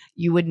where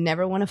you would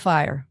never want to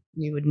fire.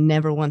 You would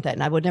never want that.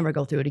 And I would never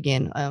go through it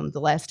again. The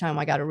last time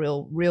I got a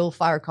real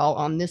fire call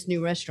on this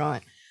new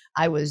restaurant,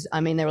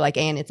 I mean, they were like,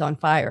 "And it's on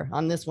fire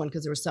on this one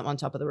because there was something on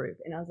top of the roof."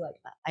 And I was like,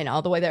 and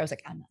all the way there, I was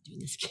like, "I'm not doing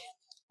this again."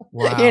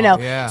 Wow.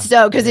 Yeah.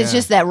 So because it's Yeah.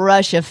 just that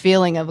rush of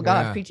feeling of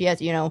gosh, Yeah.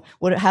 PTS.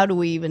 How do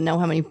we even know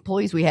how many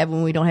employees we have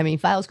when we don't have any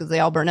files because they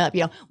all burn up?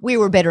 We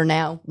were better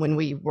now when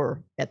we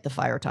were at the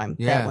fire time.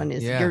 Yeah, That one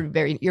is yeah.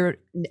 you're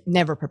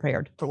never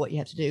prepared for what you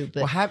have to do.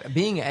 But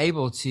being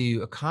able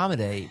to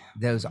accommodate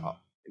those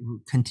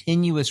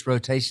continuous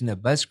rotation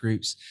of bus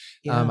groups.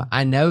 Yeah.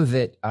 I know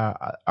that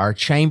our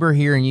chamber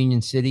here in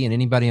Union City and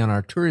anybody on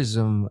our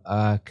tourism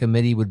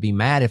committee would be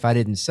mad if I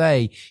didn't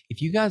say, if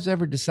you guys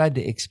ever decide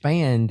to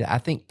expand, I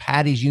think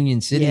Patty's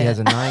Union City Yeah. has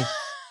a nice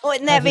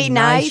wouldn't that be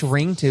nice?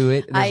 ring to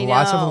it. There's I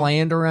lots of know.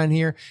 land around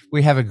here.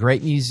 We have a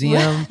great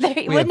museum.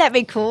 Wouldn't that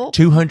be cool?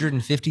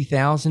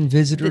 250,000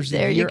 visitors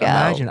There a you year. go.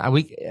 Imagine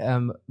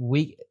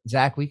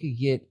Zach, we could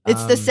get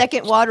It's the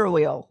second water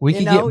wheel. we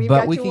could You've get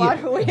got we your could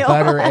water get wheel.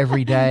 butter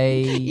every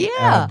day.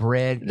 Yeah.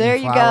 Bread. There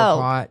in you flower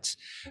go. Pots.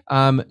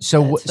 That's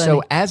So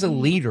funny. as a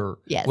leader,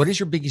 Yes. what is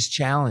your biggest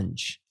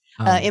challenge?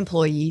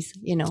 Employees,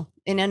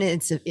 and then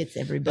it's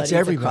everybody. It's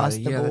everybody. Across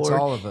the board. It's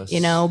all of us.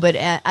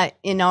 But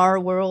in our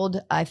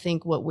world, I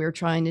think what we're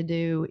trying to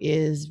do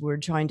is we're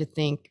trying to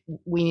think.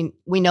 We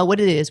know what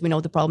it is. We know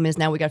what the problem is.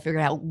 Now we got to figure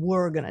out how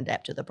we're going to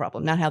adapt to the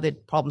problem, not how the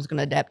problem's going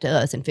to adapt to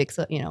us and fix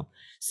it.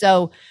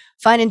 So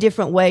finding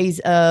different ways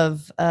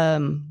of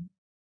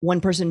one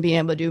person being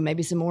able to do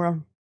maybe some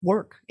more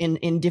work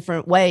in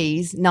different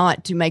ways,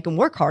 not to make them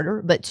work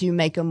harder, but to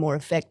make them more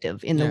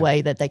effective in the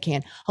way that they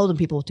can, holding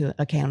people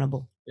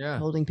accountable. Yeah.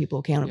 Holding people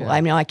accountable. Yeah. I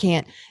mean, I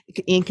can't.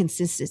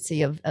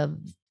 Inconsistency of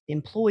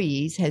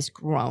employees has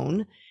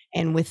grown,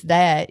 and with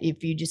that,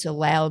 if you just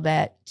allow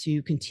that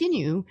to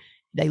continue,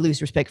 they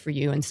lose respect for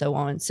you, and so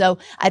on. So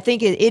I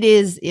think it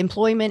is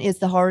employment is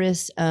the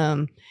hardest.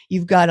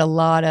 You've got a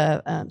lot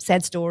of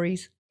sad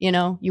stories. You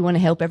want to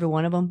help every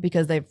one of them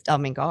because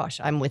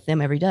gosh, I'm with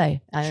them every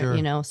day.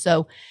 Sure.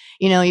 So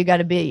you got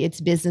to be. It's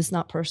business,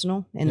 not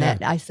personal, and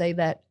that I say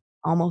that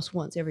almost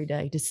once every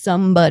day to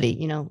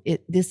somebody.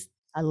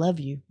 I love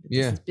you.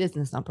 This is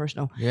business, not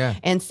personal. Yeah.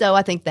 And so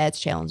I think that's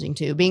challenging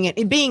too. Being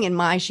in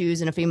my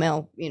shoes and a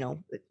female,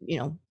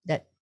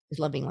 that is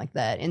loving like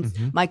that.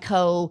 And my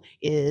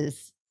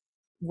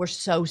we're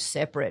so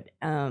separate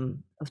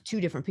of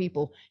two different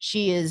people.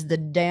 She is the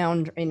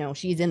down,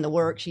 she's in the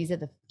work. She's at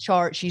the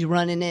chart. She's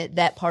running it,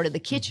 that part of the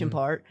kitchen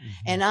part.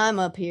 And I'm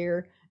up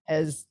here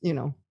as,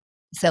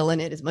 selling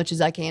it as much as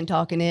I can,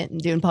 talking it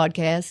and doing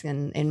podcasts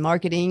and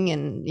marketing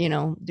and,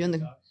 doing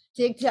the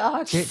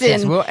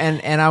TikToks.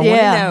 And I want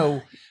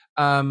to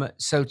know,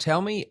 so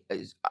tell me,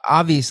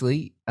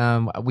 obviously,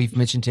 we've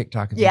mentioned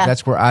TikTok.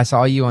 That's where I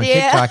saw you on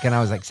TikTok and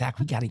I was like, Zach,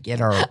 we got to get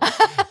her.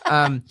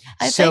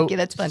 Thank you.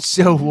 That's fun.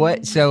 So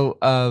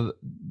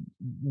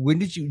when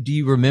do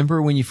you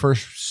remember when you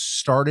first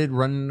started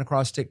running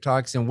across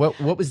TikToks and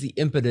what was the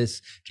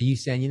impetus to you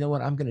saying, you know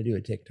what, I'm going to do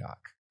a TikTok?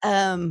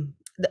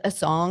 A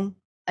song.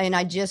 And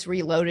I just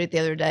reloaded it the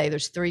other day.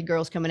 There's 3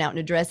 girls coming out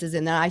in dresses,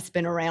 and then I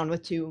spin around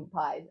with 2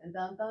 pies. And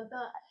dun, dun,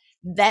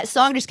 dun. That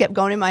song just kept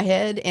going in my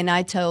head. And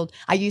I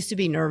used to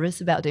be nervous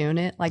about doing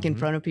it, like in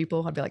front of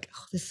people. I'd be like,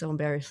 oh, this is so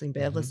embarrassing,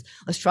 Bev. Let's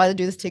try to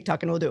do this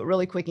TikTok and we'll do it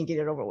really quick and get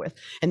it over with.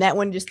 And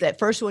that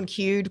first one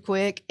queued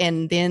quick.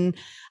 And then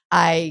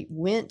I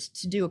went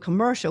to do a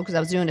commercial because I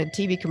was doing a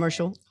TV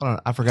commercial. Hold on.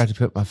 I forgot to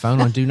put my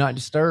phone on Do Not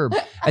Disturb.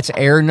 That's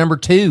error number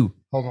 2.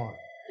 Hold on.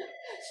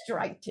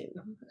 Strike 2.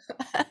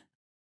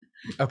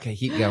 Okay,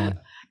 keep going.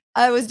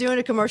 I was doing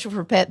a commercial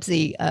for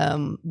Pepsi.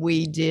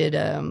 We did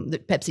the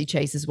Pepsi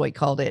Chase is what we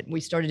called it. We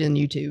started in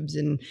YouTubes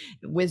and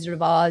Wizard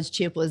of Oz.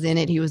 Chip was in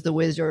it. He was the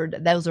wizard.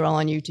 those are all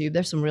on YouTube.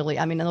 There's some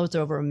those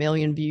are over 1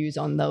 million views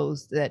on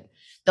those.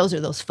 Those are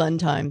those fun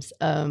times.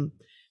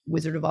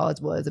 Wizard of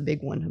Oz was a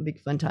big one, a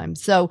big fun time.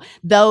 So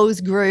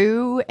those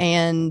grew,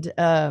 and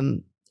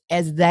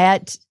as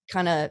that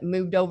kind of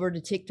moved over to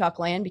TikTok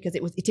land, because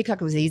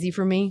TikTok was easy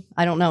for me.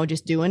 I don't know,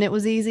 just doing it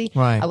was easy.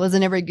 Right. I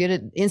wasn't ever good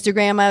at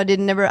Instagram.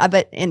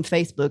 And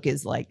Facebook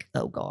is like,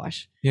 oh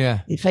gosh. Yeah.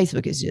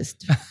 Facebook is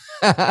just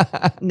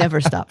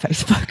never stop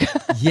Facebook.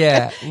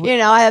 Yeah.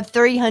 I have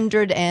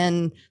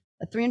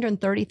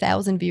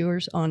 330,000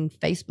 viewers on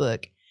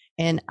Facebook,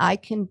 and I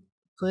can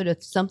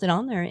put something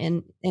on there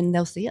and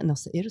they'll see it and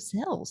it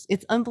sells.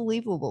 It's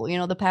unbelievable.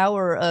 The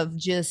power of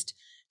just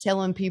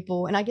telling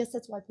people, and I guess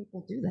that's why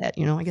people do that.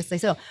 I guess they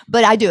sell,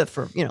 but I do it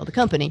for, the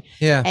company.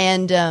 Yeah.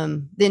 And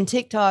then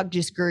TikTok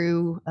just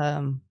grew.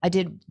 I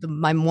did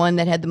my one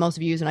that had the most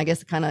views, and I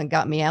guess it kind of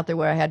got me out there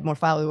where I had more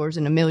followers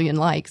and 1 million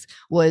likes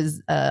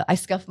was I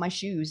scuffed my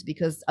shoes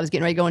because I was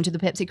getting ready to go into the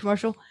Pepsi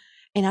commercial.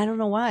 And I don't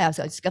know why. I was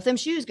like, scuff them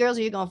shoes, girls,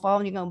 or you're going to fall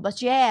and you're going to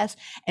bust your ass.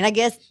 And I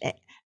guess,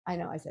 I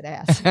know I said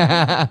ass.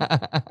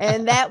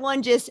 And that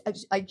one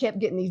I kept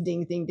getting these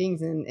ding, ding,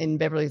 dings. And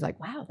Beverly's like,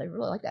 wow, they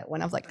really like that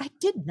one. I was like, I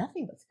did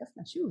nothing but scuff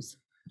my shoes.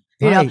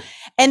 Right.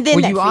 And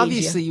then you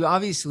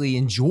obviously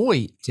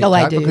enjoy TikTok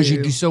I do. because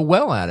you do so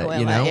well at it,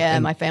 Yeah,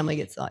 and my family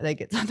gets on their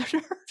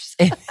nerves.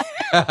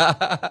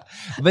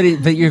 but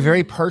you're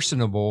very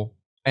personable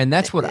And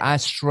that's what I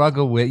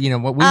struggle with. You know,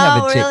 what we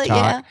have a Oh, really?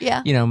 TikTok.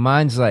 Yeah. You know,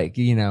 mine's like,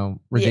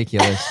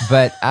 ridiculous,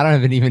 but I don't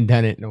haven't even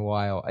done it in a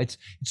while. It's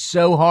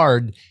so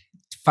hard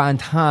to find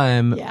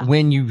time Yeah.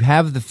 when you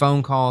have the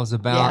phone calls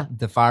about Yeah.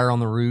 the fire on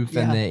the roof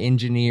and Yeah. the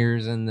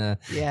engineers and the,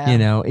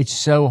 Yeah. it's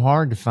so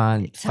hard to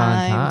find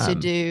time to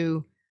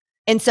do.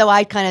 And so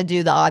I kind of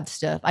do the odd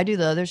stuff. I do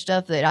the other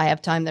stuff that I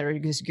have time that are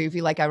just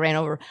goofy. Like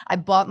I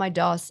bought my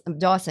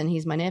Dawson.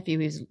 He's my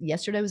nephew.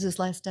 Yesterday was his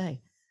last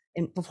day.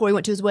 And before he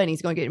went to his wedding,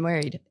 he's going to get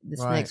married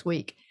this next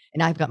week.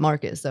 And I've got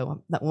Marcus,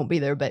 so that won't be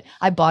there. But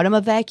I bought him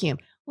a vacuum.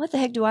 What the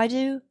heck do?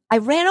 I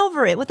ran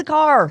over it with the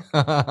car,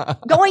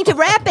 going to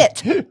wrap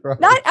it. In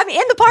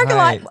the parking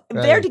lot,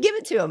 there to give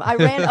it to him. I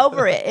ran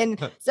over it.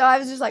 And so I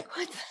was just like,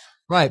 what the?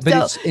 Right,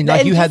 but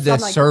you had the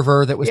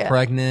server that was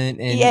pregnant,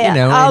 and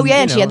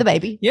and she had the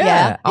baby.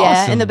 Yeah,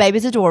 awesome. And the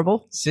baby's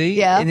adorable.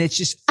 See, and it's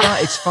just fun.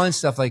 It's fun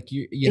stuff like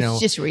it's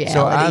just reality.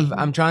 So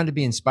I'm trying to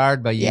be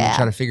inspired by you and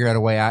try to figure out a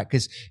way out,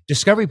 because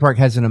Discovery Park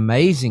has an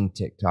amazing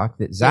TikTok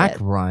that Zach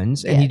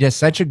runs, and he does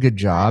such a good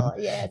job.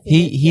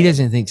 He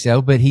doesn't think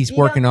so, but he's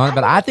working on it.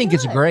 But I think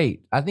it's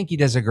great. I think he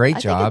does a great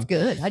job. It's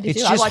good. I do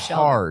it's too. just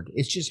hard.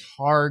 It's just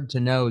hard to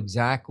know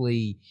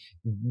exactly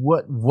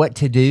what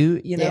to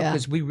do,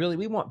 because we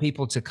want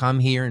people to come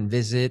here and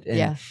visit,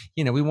 and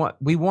we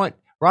want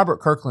Robert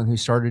Kirkland, who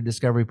started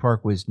Discovery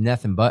Park, was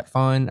nothing but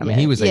fun. I mean,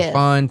 he was a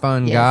fun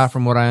guy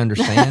from what I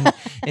understand.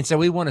 And so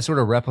we want to sort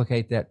of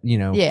replicate that,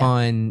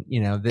 fun,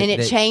 and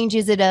it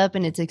changes it up,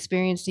 and it's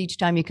experienced each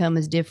time you come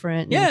is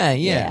different.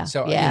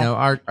 So,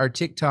 our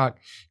TikTok,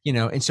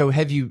 and so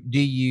have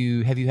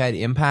you had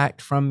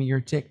impact from your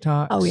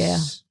TikToks? Oh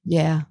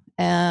yeah.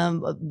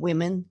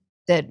 Women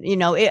that,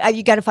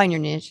 you got to find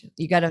your niche.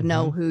 You got to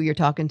know who you're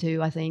talking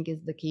to, I think,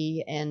 is the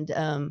key. And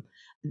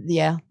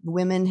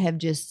women have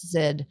just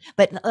said,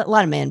 but a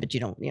lot of men, but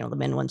the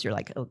men ones you're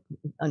like,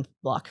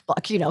 block,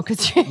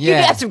 because you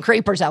have some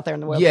creepers out there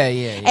in the world.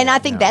 And I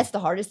think that's the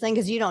hardest thing,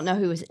 because you don't know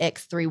who is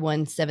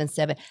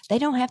X3177. They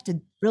don't have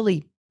to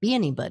really be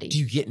anybody. Do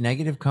you get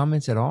negative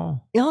comments at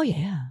all? Oh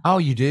yeah. Oh,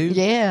 you do?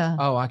 Yeah.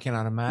 Oh, I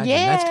cannot imagine.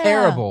 That's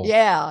terrible.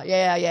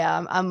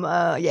 Yeah. I'm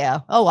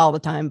all the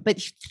time,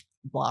 but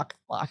block,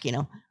 I'm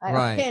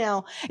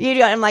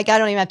like, I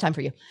don't even have time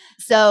for you.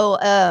 So,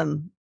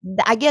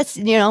 I guess,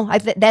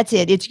 that's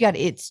it.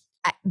 It's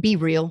be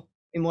real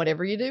in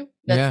whatever you do.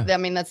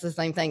 That's the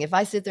same thing. If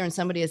I sit there and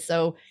somebody is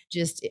so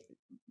just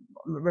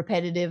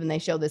repetitive and they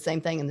show the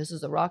same thing, and this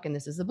is a rock and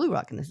this is a blue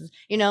rock and this is,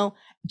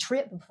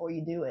 trip before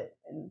you do it.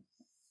 And,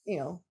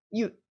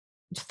 you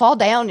fall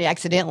down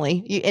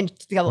accidentally and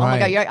go, oh my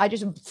God, I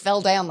just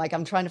fell down. Like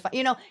I'm trying to find,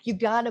 you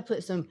got to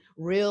put some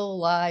real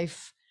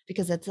life,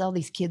 because that's all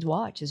these kids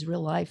watch is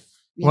real life.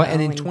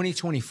 And in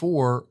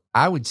 2024,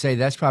 I would say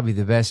that's probably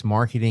the best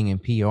marketing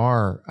and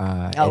PR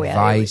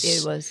advice.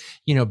 Yeah, it was.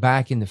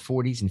 Back in the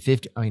 40s and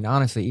 50s. I mean,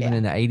 honestly, even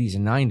in the 80s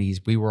and 90s,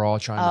 we were all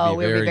trying to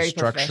be very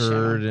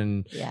structured,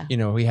 and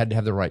we had to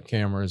have the right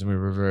cameras, and we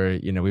were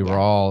very, we were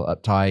all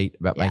uptight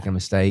about making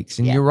mistakes.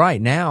 And you're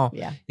right. Now,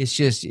 it's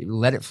just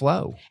let it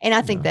flow. And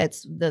I think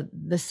that's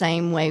the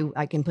same way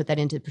I can put that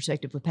into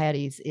perspective with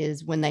Patty's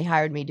is when they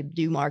hired me to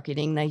do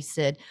marketing, they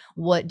said,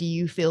 "What do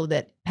you feel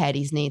that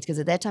Patty's needs?" Because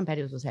at that time,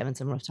 Patty was having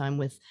some rough time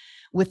with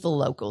the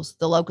locals.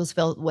 The locals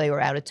felt they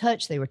were out of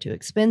touch. They were too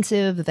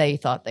expensive. They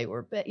thought they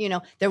were,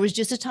 there was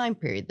just a time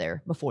period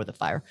there before the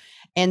fire.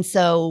 And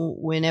so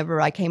whenever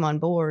I came on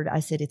board, I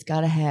said, it's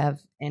got to have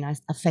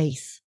a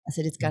face. I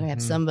said, it's got to have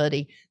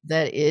somebody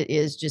that it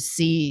is just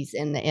sees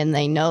and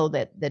they know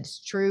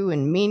that's true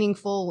and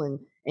meaningful,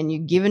 and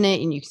you're giving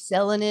it and you're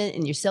selling it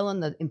and you're selling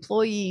the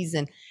employees.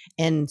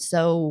 And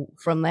so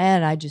from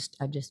that, I just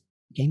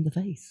became the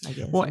face, I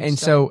guess. Well, and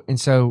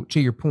so to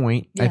your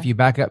point, if you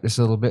back up just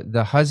a little bit,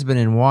 the husband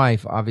and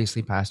wife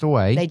obviously passed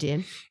away. They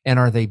did. And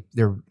are they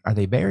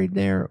buried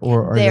there,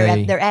 or are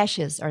their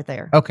ashes are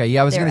there? Okay,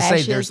 yeah, I was going to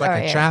say there's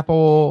like a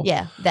chapel.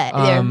 Yeah,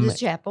 there's a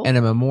chapel and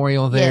a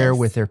memorial there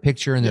with their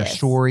picture and their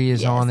story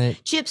is on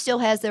it. Chip still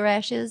has their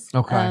ashes.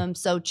 Okay.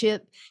 So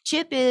Chip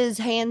is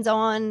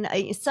hands-on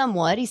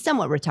somewhat. He's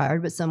somewhat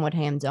retired, but somewhat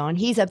hands-on.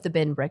 He's up to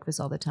bed and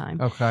breakfast all the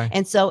time. Okay.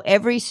 And so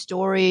every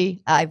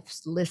story I've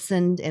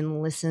listened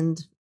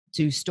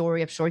to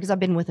story after story, because I've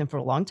been with him for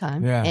a long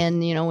time. Yeah.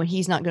 And, when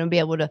he's not going to be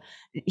able to,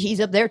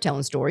 he's up there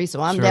telling stories.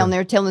 So I'm down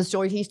there telling the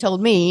stories he's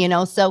told me,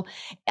 so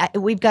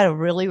we've got a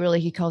really,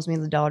 he calls me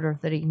the daughter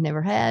that he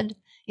never had,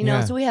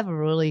 so we have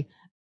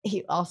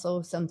he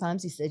also,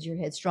 sometimes he says you're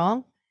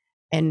headstrong.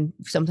 And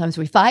sometimes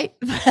we fight.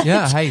 But,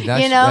 yeah, hey,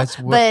 that's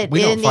what, but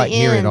we don't fight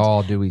here at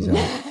all, do we,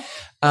 Zach?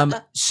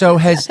 So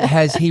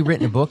has he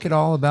written a book at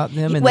all about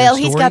them? And well,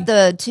 he's got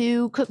the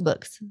 2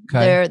 cookbooks.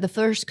 Okay. The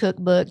first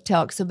cookbook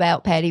talks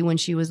about Patti when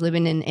she was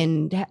living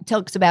and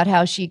talks about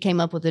how she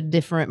came up with the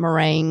different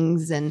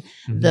meringues and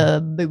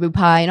the boo-boo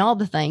pie and all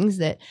the things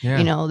that,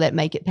 that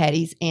make it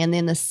Patty's. And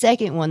then the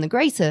second one, the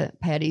Grace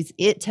Patty's,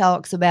 it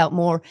talks about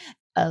more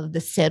of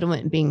the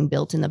settlement being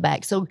built in the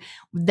back. So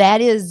that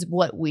is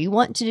what we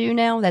want to do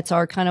now. That's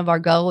our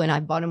goal. And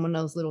I bought him one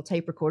of those little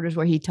tape recorders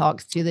where he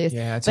talks to this.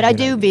 Yeah, but I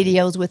do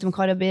videos with him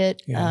quite a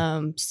bit.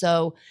 Yeah.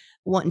 So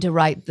wanting to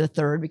write the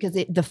third because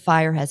the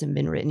fire hasn't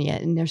been written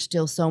yet. And there's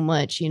still so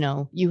much,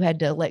 you had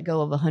to let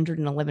go of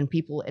 111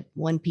 people at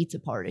one pizza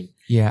party.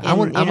 Yeah, And, I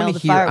want to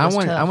hear. fire I was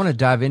want tough. to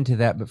dive into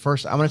that, but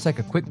first I want to take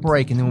a quick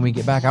break, and then when we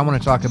get back, I want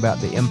to talk about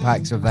the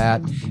impacts of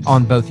that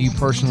on both you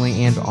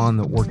personally and on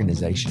the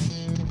organization.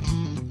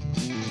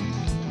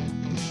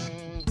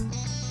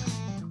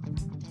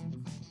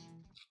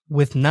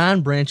 With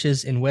 9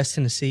 branches in West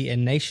Tennessee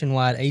and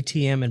nationwide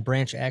ATM and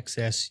branch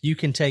access, you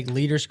can take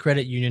Leaders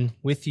Credit Union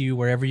with you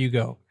wherever you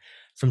go.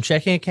 From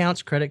checking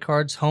accounts, credit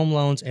cards, home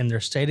loans, and their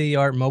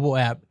state-of-the-art mobile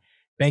app,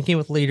 banking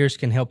with Leaders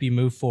can help you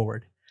move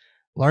forward.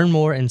 Learn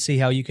more and see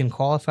how you can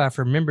qualify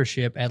for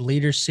membership at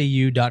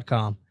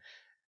leaderscu.com.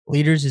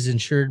 Leaders is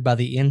insured by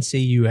the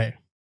NCUA.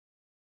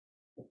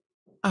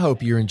 I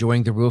hope you're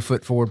enjoying the Real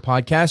Foot Forward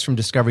podcast from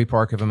Discovery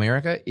Park of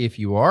America. If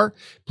you are,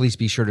 please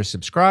be sure to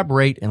subscribe,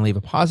 rate, and leave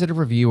a positive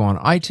review on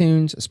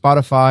iTunes,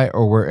 Spotify,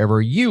 or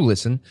wherever you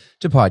listen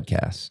to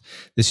podcasts.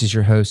 This is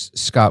your host,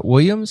 Scott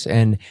Williams,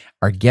 and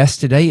our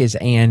guest today is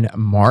Ann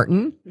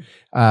Martin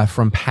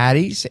from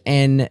Patti's.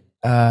 And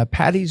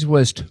Patti's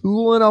was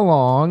tooling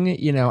along,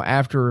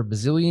 after a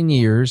bazillion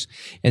years.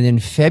 And then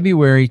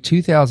February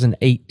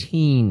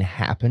 2018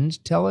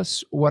 happened. Tell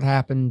us what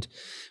happened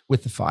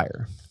with the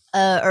fire.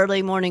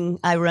 Early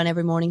morning, I run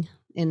every morning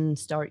and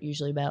start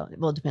usually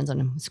it depends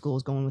on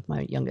school's going with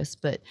my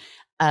youngest, but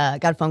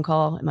got a phone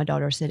call and my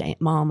daughter said, "Hey,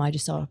 Mom, I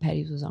just saw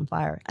Patti's was on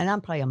fire." And I'm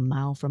probably a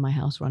mile from my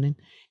house running.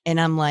 And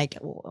I'm like,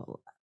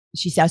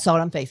 she said, "I saw it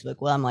on Facebook."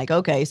 Well, I'm like,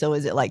 okay, so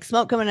is it like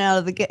smoke coming out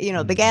of the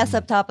gas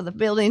up top of the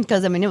building?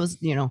 Because it was,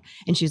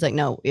 and she's like,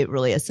 "No, it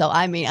really is." So,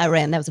 I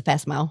ran, that was a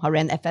fast mile. I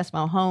ran that fast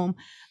mile home,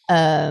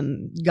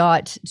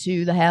 got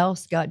to the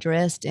house, got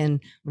dressed.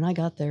 And when I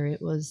got there,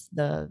 it was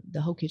the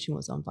whole kitchen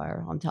was on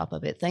fire on top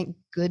of it. Thank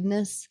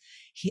goodness.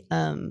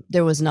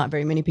 There was not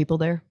very many people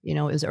there.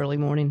 It was early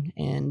morning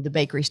and the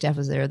bakery staff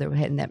was there. They were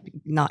heading that,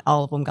 not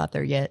all of them got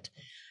there yet.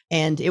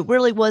 And it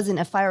really wasn't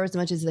a fire as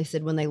much as they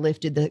said when they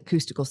lifted the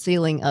acoustical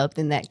ceiling up,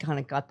 then that kind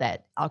of got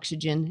that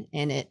oxygen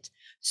and it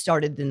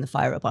started then the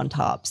fire up on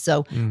top.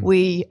 So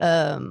we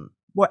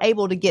were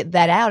able to get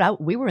that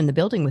out. We were in the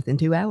building within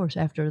 2 hours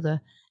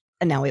after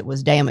and now it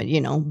was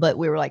damaged, but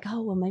we were like,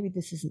 oh, well, maybe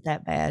this isn't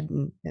that bad.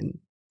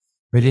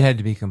 But it had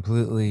to be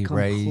completely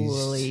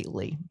raised.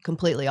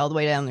 Completely all the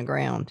way down the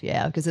ground.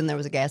 Yeah. Because then there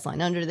was a gas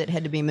line under that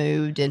had to be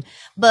moved.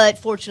 But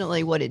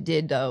fortunately what it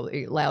did though,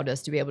 it allowed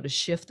us to be able to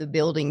shift the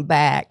building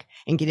back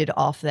and get it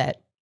off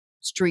that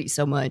street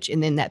so much.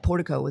 And then that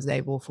portico was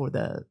able for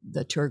the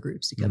tour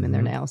groups to come in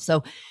there now.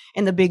 So,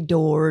 and the big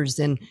doors,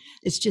 and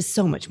it's just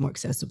so much more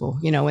accessible,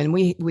 and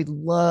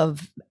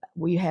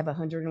we have a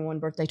 101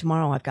 birthday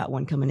tomorrow. I've got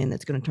one coming in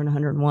that's going to turn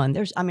 101.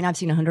 I've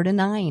seen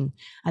 109.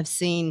 I've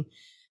seen,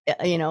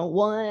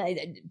 one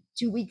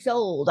 2 weeks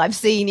old. I've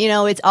seen,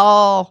 it's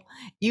all,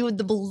 you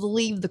would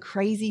believe the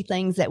crazy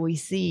things that we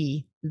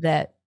see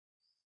that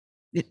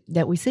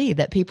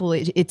people,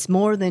 it's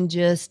more than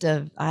just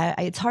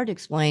it's hard to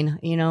explain,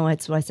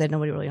 it's what I said.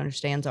 Nobody really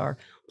understands our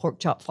pork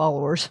chop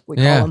followers. We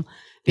call them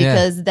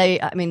because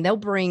they'll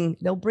bring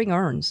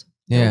urns.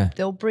 Yeah.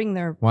 They'll bring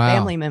their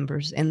family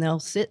members and they'll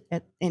sit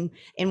and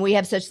we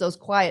have those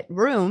quiet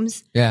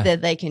rooms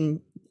that they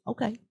can,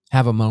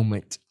 have a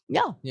moment.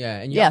 Yeah.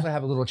 Yeah. And you also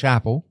have a little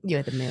chapel. You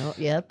have the mill.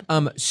 Yep.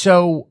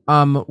 So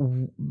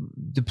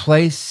the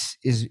place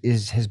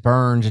has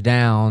burned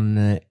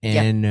down,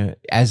 and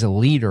as a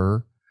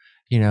leader,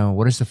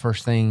 what is the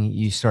first thing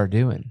you start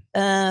doing?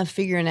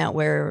 Figuring out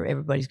where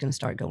everybody's going to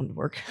start going to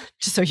work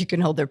just so you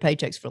can hold their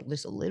paychecks for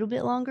just a little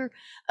bit longer.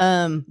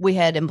 We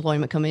had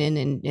employment come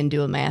in and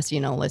do a mass,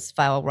 let's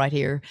file right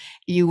here.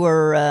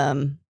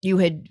 You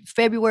had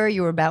February,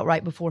 you were about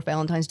right before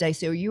Valentine's Day.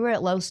 So you were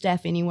at low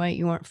staff anyway.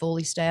 You weren't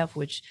fully staffed,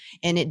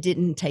 and it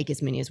didn't take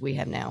as many as we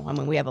have now.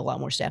 We have a lot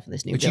more staff in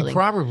this new building. But you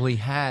probably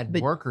had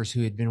workers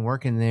who had been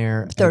working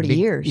there 30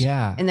 years.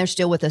 Yeah. And they're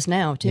still with us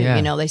now too.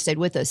 Yeah. They stayed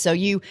with us. So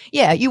you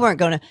weren't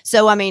going to,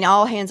 so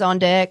all hands on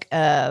deck,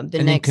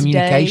 next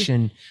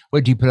communication day.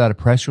 What do you put out, a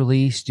press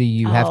release? Do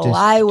you have to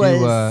I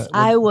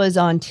was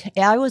on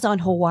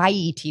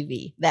Hawaii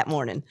TV that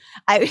morning.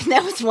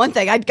 That was one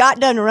thing. I got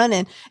done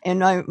running and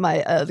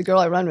my the girl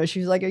I run with, she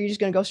was like, "Are you just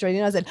going to go straight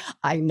in?" I said,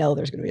 "I know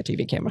there's going to be a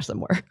TV camera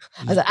somewhere."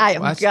 I said,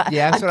 I've got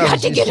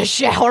to get a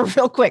shower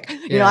real quick.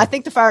 I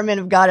think the firemen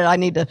have got it. I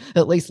need to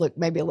at least look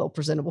maybe a little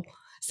presentable.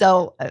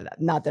 So,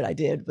 not that I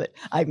did, but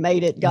I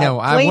made it, got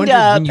cleaned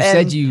up. When you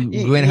said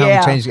you went home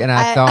and changed, and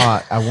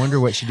I wonder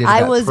what she did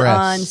about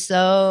press.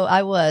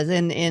 I was,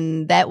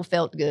 and that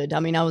felt good.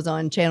 I was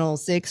on Channel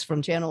 6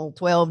 from Channel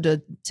 12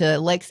 to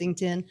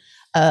Lexington.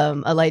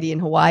 A lady in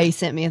Hawaii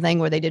sent me a thing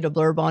where they did a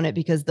blurb on it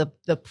because the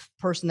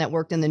person that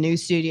worked in the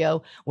news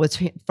studio was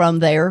from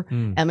there.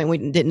 We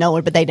didn't know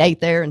it, but they'd ate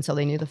there, and so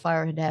they knew the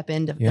fire had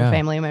happened. Their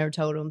family member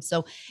told them.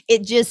 So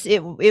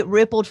it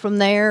rippled from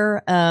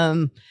there.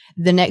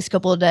 The next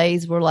couple of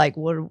days were like,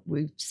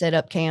 we set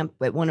up camp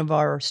at one of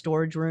our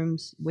storage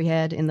rooms we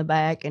had in the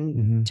back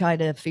and try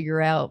to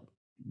figure out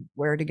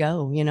where to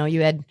go.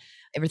 You had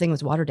everything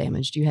was water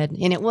damaged.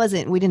 And it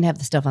wasn't. We didn't have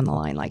the stuff on the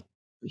line like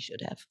we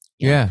should have.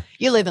 Yeah.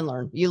 You live and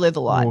learn. You live a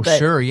lot. Well, but,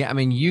 sure. Yeah. I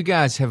mean, you've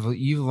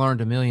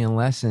learned a million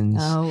lessons.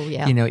 Oh,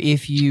 yeah.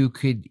 If you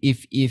could,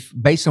 if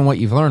based on what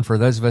you've learned, for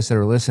those of us that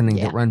are listening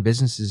that run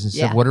businesses and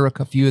stuff, what are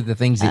a few of the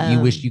things that you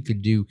wish you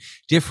could do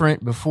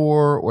different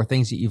before, or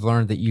things that you've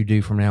learned that you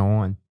do from now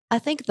on? I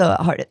think the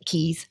hard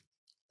keys.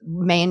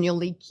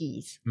 Manually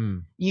keys.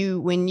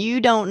 When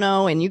you don't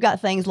know and you got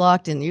things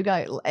locked and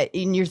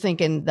you're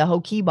thinking the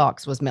whole key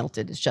box was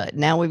melted shut.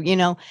 Now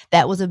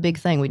that was a big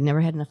thing. We'd never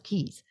had enough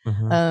keys.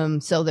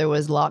 So there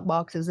was lock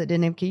boxes that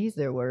didn't have keys.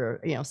 There were,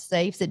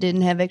 safes that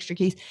didn't have extra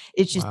keys.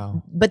 It's just,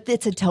 but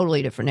it's a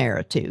totally different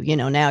era too.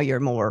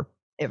 Now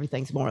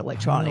everything's more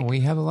electronic. We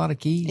have a lot of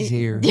keys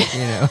here.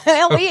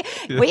 Well,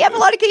 we have a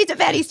lot of keys at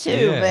Patty's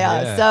too.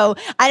 So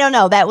I don't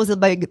know. That was a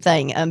big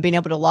thing. Being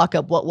able to lock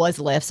up what was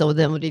left, so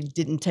then it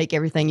didn't take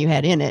everything you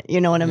had in it.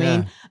 You know what I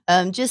mean?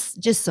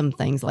 Just some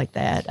things like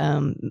that.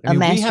 A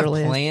master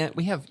list.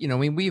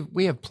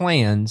 We have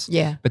plans.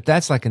 Yeah, but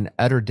that's like an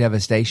utter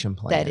devastation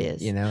plan. That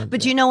is.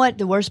 But you know what?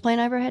 The worst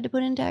plan I ever had to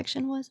put into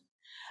action was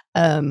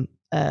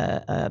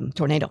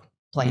tornado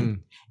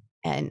plan.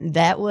 And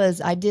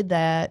I did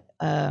that,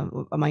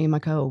 my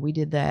co, we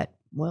did that,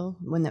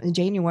 in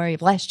January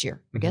of last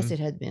year, I guess it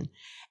had been.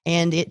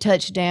 And it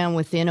touched down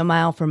within a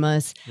mile from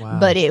us. Wow.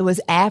 But it was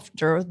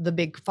after the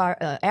big fire,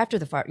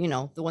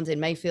 the ones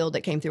in Mayfield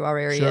that came through our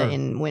area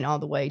and went all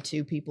the way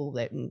to people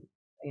that,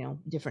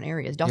 different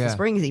areas, Dawson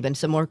Springs, even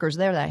some workers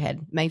there that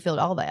had Mayfield,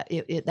 all that.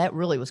 That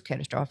really was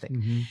catastrophic.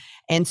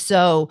 And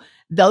so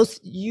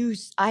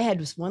I had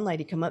this one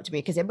lady come up to me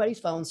because everybody's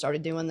phone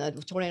started doing the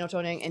tornado,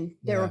 and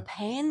they were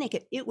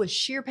panicking. It was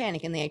sheer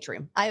panic in the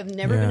atrium. I have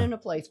never been in a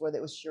place where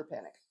there was sheer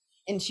panic.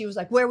 And she was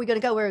like, "Where are we going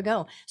to go? Where are we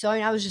going?" So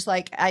I was just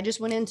like, I just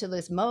went into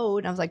this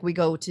mode. I was like, we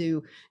go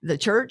to the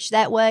church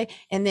that way.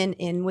 And then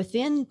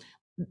within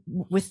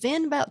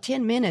about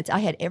 10 minutes, I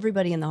had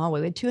everybody in the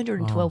hallway. We had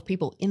 212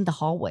 people in the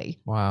hallway.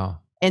 Wow.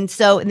 And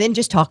then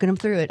just talking them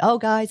through it. Oh,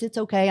 guys, it's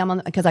okay.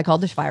 Because I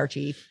called the fire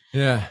chief.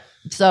 Yeah.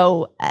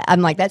 So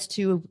I'm like, that's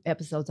 2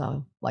 episodes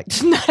I'll like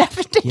not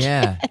having to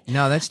get.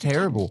 No, that's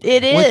terrible.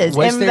 It is.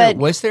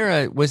 Was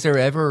there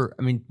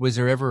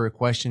ever a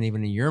question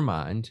even in your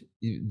mind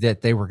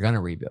that they were going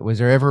to rebuild?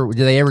 Did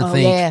they ever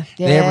think,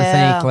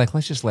 like,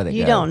 let's just let it go?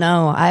 You don't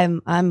know.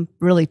 I'm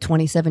really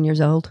 27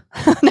 years old.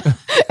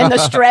 And the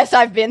stress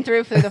I've been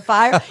through the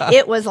fire,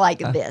 it was like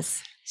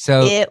this.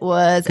 So it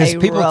was because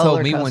people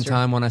told me one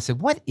time when I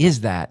said, "What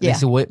is that?" They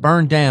said, "Well, it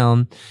burned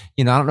down.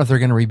 I don't know if they're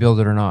going to rebuild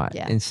it or not."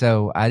 Yeah. And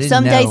so I didn't.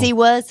 Some days he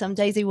was, some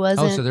days he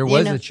wasn't. Oh, so there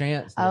was a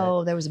chance.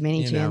 There was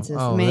many chances.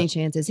 Many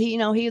chances.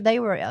 They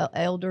were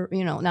elder,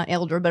 not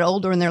elder, but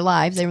older in their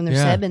lives. They were in their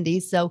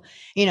 70s. So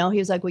he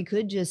was like, we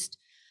could just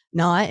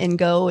not and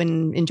go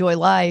and enjoy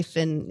life,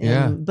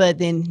 but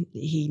then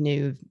he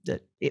knew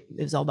that it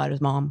was all about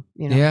his mom,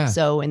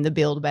 So in the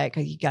build back,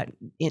 he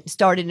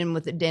started in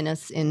with the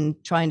dentist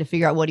and trying to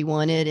figure out what he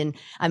wanted. And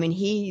I mean,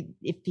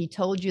 if he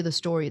told you the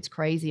story, it's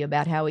crazy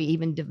about how he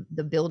even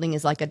the building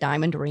is like a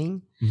diamond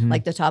ring,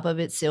 like the top of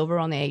it's silver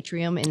on the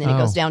atrium, and then it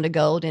goes down to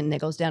gold, and it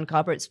goes down to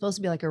copper. It's supposed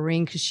to be like a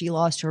ring because she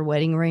lost her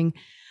wedding ring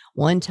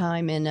one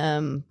time,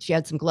 and she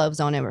had some gloves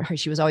on it.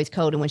 She was always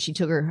cold, and when she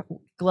took her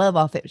glove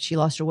off it, she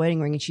lost her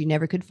wedding ring, and she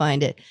never could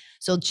find it.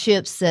 So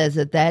Chip says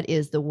that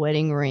is the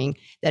wedding ring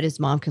that his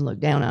mom can look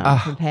down on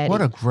from Patti.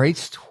 What a great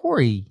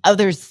story! Oh,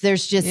 there's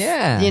just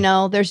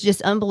there's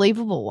just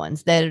unbelievable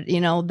ones that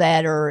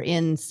that are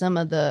in some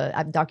of the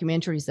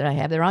documentaries that I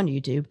have. They're on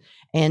YouTube,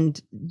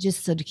 and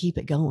just so to keep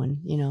it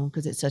going,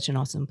 because it's such an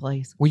awesome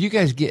place. Well, you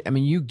guys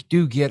you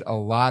do get a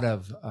lot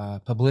of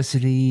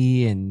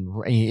publicity, and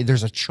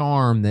there's a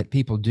charm that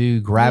people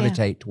do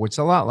gravitate towards.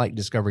 A lot like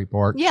Discovery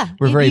Park. Yeah,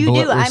 we're very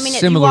blessed.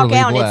 If you walk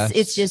out,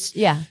 it's just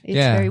it's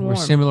very warm.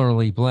 We're similarly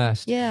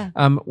blessed. Yeah.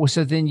 Well,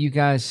 so then you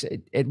guys,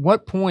 at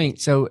what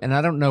point? So, and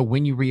I don't know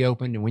when you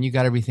reopened and when you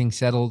got everything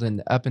settled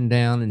and up and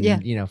down,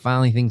 and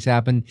finally things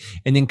happened,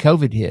 and then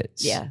COVID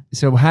hits. Yeah.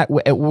 So,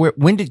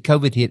 when did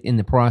COVID hit in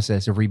the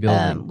process of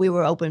rebuilding? We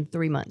were open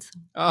 3 months.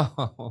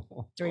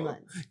 Oh, 3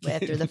 months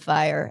after the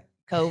fire,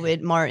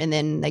 COVID, and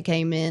then they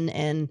came in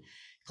and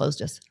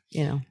closed us.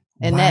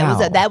 And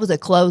that was a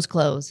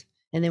close.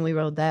 And then we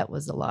rode. That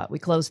was a lot. We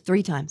closed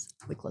 3 times.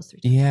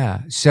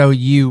 Yeah. So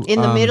you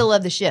in the middle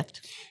of the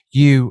shift.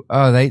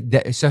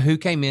 So who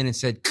came in and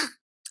said?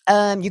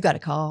 You got a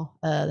call.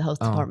 The health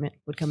department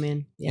would come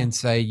in and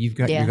say you're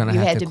going to have to close. You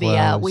had to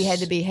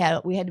be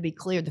out. We had to be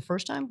cleared the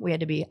first time. We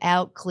had to be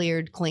out,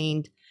 cleared,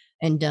 cleaned,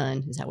 and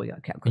done. Is how we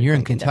got kept. You're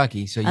in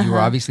Kentucky, so you were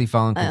obviously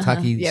following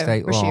Kentucky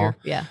state law. Sure.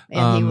 Yeah,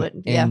 and he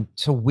wouldn't. And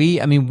so we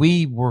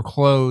were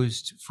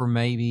closed for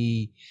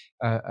maybe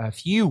a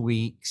few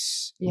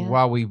weeks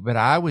but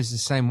I was the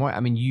same way.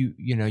 I mean, you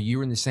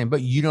were in the same,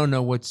 but you don't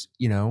know what's,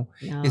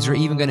 is there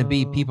even going to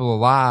be people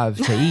alive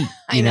to eat?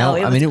 I know.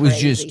 It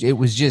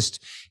was just,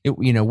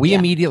 we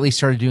immediately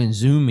started doing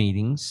Zoom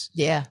meetings.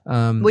 Yeah.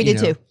 We did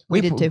too.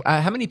 We did too.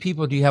 How many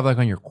people do you have like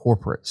on your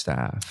corporate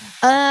staff?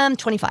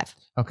 25.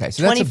 Okay.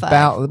 So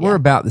that's we're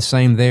about the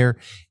same there.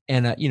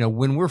 And, you know,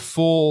 when we're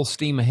full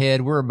steam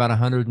ahead, we're about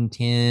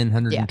 110,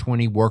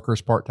 120 workers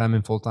part-time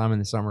and full-time in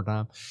the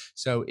summertime.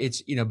 So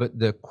it's, you know, but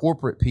the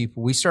corporate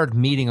people, we started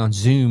meeting on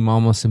Zoom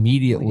almost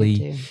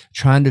immediately,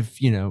 trying to,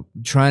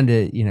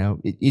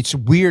 it's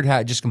weird how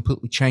it just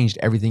completely changed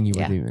everything you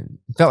were doing.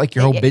 It felt like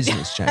your whole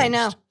business changed. I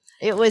know.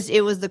 It was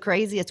the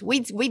craziest.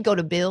 We'd go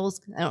to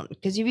Bill's,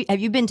 because have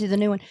you been to the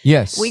new one?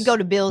 Yes. We'd go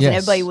to Bill's and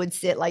everybody would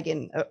sit like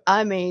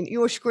you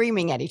were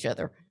screaming at each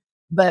other.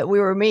 But we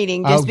were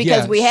meeting just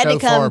because we had to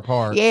come far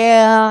apart.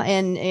 Yeah.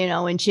 And,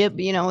 and Chip,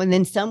 and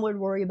then some would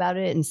worry about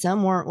it and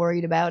some weren't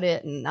worried about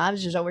it. And I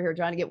was just over here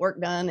trying to get work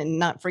done and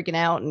not freaking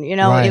out. And,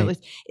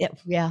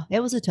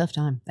 it was a tough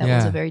time. That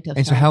was a very tough time.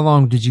 And so how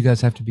long did you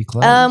guys have to be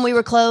closed? We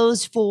were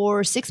closed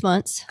for 6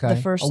 months. Okay. The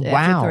first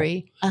wow.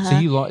 3. So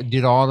you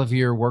did all of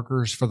your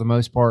workers for the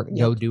most part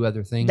go do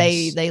other things?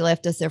 They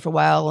left us there for a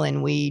while,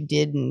 and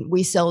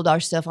we sold our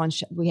stuff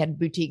we had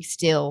boutiques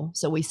still.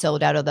 So we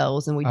sold out of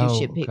those, and we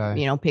do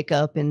pick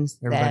up and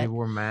everybody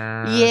wore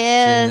masks.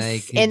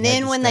 Yes. And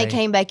then when they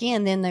came back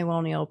in, then they were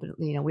only open,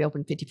 we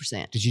opened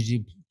 50%. Did you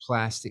do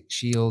plastic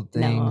shield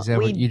things? No,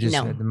 You just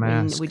had the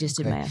mask? We just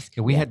did masks.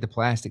 Yeah, we had the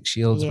plastic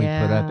shields we put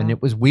up, and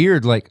it was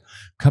weird, like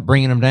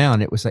bringing them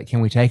down. It was like,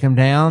 can we take them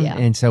down? Yeah.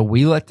 And so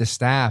we let the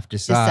staff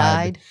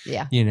decide.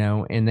 Yeah.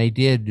 And they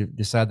did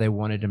decide they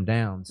wanted them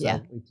down. So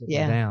we took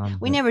them down.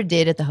 We never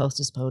did at the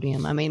hostess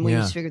podium. I mean, we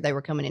just figured they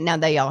were coming in. Now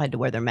they all had to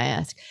wear their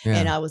mask,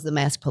 and I was the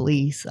mask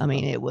police. I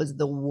mean, it was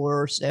the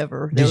worst ever.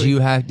 Did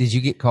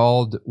you get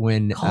called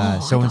when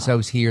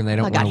so-and-so's here and they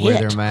don't want to wear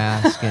their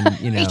mask? And,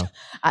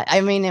 I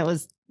mean, it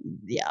was,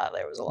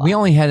 there was a lot. We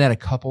only had that a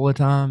couple of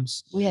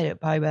times. We had it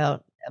probably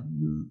about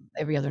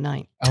every other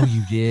night. Oh,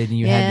 you did? And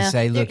you had to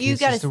say, look, you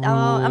got to.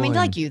 I mean,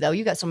 like you though,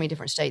 you got so many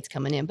different states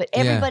coming in, but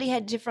everybody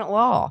had different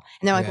law,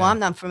 and they're like, "Well, I'm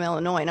not from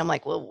Illinois," and I'm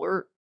like,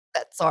 "Well,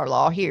 that's our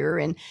law here,"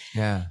 and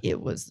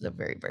it was a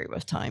very, very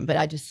rough time. But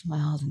I just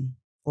smiled and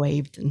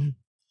waved and.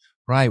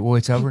 Right. Well,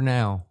 it's over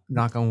now.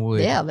 Knock on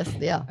wood. Yeah.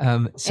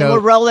 So and we're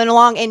rolling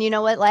along, and you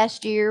know what?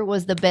 Last year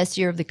was the best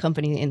year of the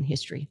company in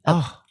history.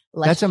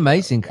 That's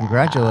amazing!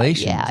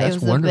 Congratulations. That's it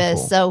was wonderful. The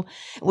best. So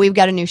we've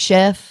got a new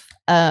chef.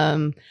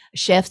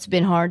 Chef's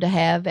been hard to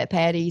have at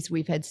Patty's.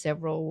 We've had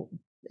several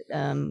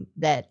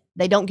that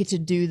they don't get to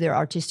do their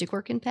artistic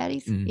work in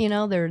Patty's.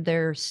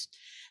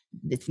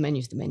 It's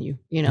the menu.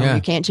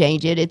 You can't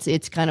change it.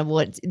 It's kind of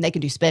what they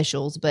can do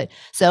specials. But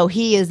so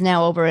he is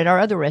now over at our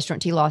other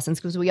restaurant, T.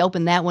 Lawson's, because we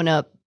opened that one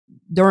up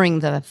during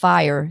the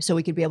fire so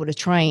we could be able to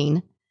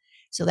train.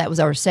 So that was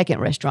our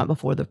second restaurant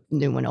before the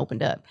new one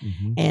opened up.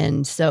 Mm-hmm.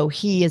 And so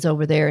he is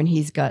over there, and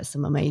he's got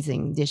some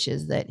amazing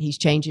dishes that he's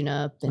changing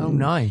up. And,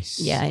 nice.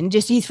 Yeah. And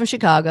he's from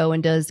Chicago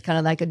and does kind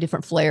of like a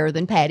different flair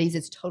than Patty's.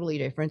 It's totally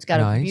different. It's got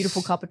a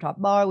beautiful copper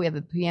top bar. We have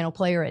a piano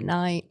player at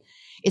night.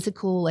 It's a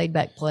cool laid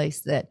back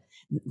place that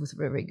was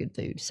very, very good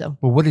food. So,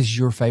 well, what is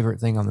your favorite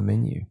thing on the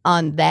menu?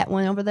 On that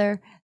one over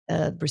there,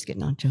 brisket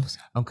nachos.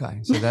 Okay,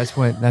 so that's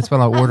what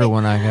I order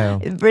when I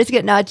go.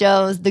 Brisket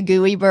nachos, the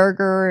gooey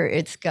burger.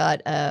 It's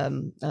got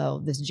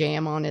this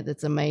jam on it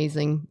that's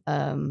amazing.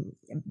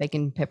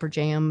 Bacon pepper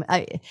jam.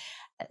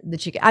 The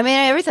chicken. I mean,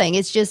 everything.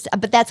 It's just,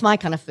 but that's my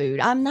kind of food.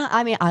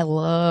 I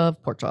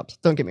love pork chops.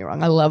 Don't get me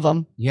wrong. I love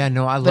them. Yeah,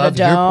 no, I love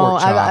your pork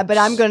chops. But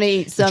I'm going to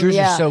eat some. But yours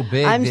are so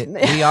big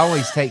that we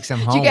always take some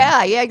home.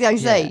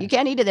 Exactly. You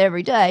can't eat it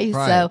every day.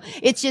 Right. So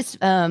it's just,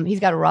 he's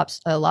got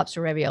a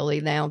lobster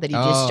ravioli now that he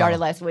just started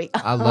last week.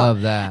 I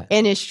love that.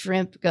 And his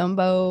shrimp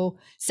gumbo.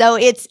 So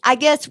I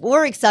guess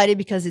we're excited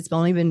because he's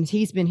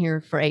been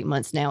here for 8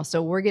 months now.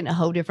 So we're getting a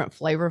whole different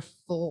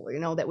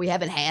flavorful, that we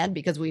haven't had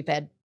because we've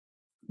had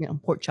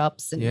pork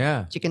chops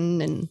and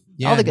chicken and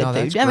all the good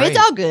food. I mean, it's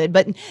all good,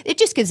 but it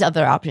just gives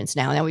other options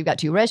now. Now we've got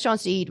 2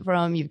 restaurants to eat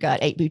from. You've got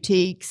 8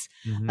 boutiques.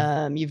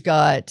 Mm-hmm. You've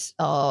got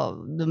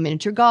the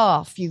miniature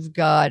golf. You've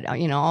got,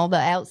 all the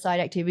outside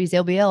activities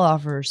LBL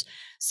offers.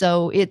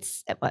 So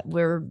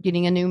we're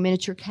getting a new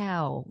miniature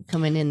cow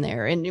coming in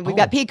there, and we've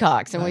got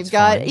peacocks, and we've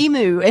got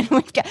emu, and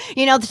we've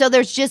got, so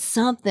there's just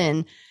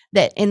something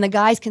and the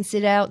guys can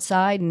sit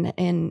outside and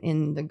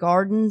in the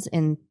gardens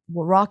and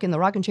we'll rock in the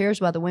rocking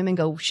chairs while the women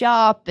go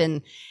shop,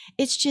 and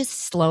it's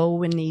just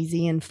slow and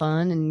easy and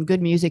fun, and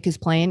good music is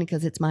playing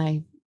because it's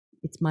my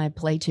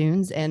play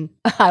tunes, and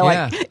I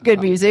like good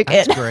music.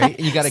 That's great.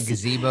 You got a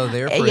gazebo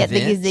there for events.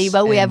 The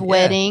gazebo. We have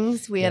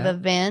weddings. We have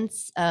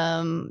events.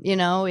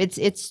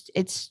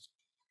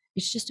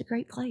 It's just a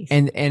great place.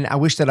 And I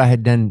wish that I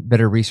had done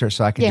better research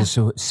so I could just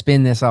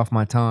spin this off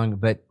my tongue.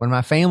 But when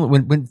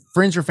when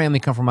friends or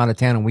family come from out of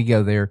town and we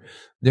go there,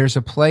 there's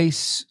a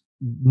place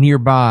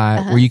nearby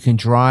where you can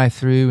drive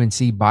through and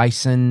see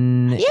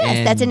bison.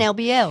 Yes, that's an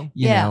LBL.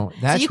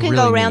 That's so you can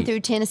really go around neat. through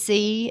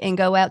Tennessee and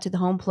go out to the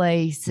home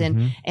place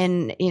and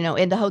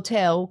in the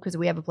hotel, because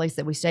we have a place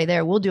that we stay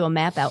there. We'll do a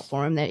map out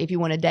for them that if you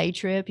want a day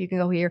trip, you can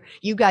go here.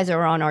 You guys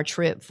are on our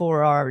trip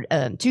for our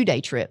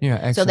 2-day trip. Yeah,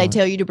 excellent. So they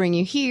tell you to bring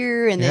you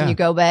here and then you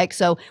go back.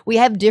 So we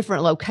have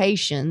different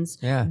locations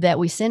that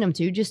we send them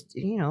to, just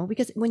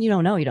because when you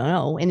don't know, you don't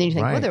know, and then you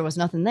think, well, there was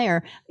nothing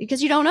there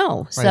because you don't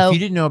know. Right. So if you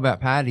didn't know about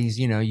Patty's,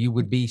 you you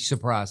would be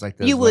surprised like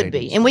those You would be.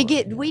 ladies And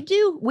were, we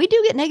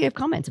do get negative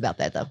comments about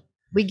that though.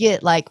 We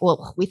get like,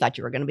 well, we thought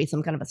you were going to be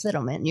some kind of a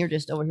settlement and you're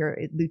just over here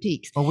at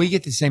boutiques. Well, we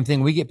get the same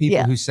thing. We get people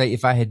Yeah. who say,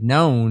 if I had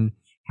known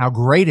how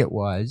great it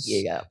was,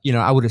 Yeah. you know,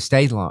 I would have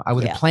stayed long. I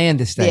would have Yeah. planned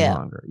to stay Yeah.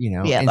 longer, you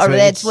know. Yeah, And or so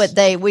that's it's-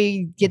 what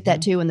we get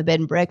that too in the bed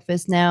and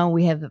breakfast now.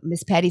 We have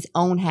Miss Patty's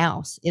own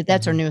house.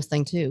 That's our newest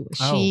thing too.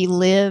 She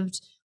lived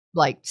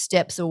like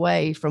steps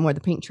away from where the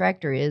pink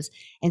tractor is.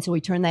 And so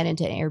we turned that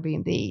into an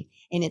Airbnb.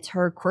 And it's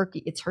her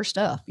quirky, it's her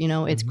stuff, you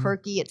know, it's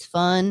quirky, it's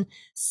fun.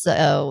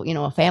 So, you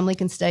know, a family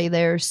can stay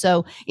there.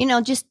 So, you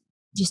know, just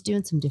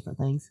doing some different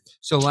things.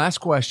 So last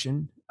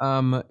question.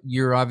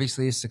 You're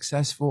obviously a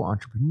successful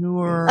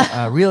entrepreneur,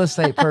 real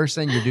estate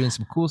person. You're doing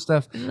some cool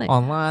stuff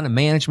online, a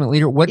management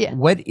leader.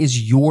 What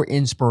is your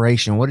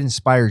inspiration? What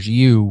inspires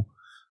you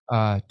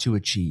to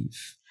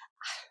achieve?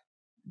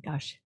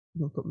 Gosh,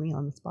 you're gonna put me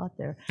on the spot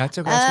there. That's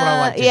okay. That's what I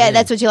like to do. Yeah,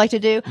 that's what you like to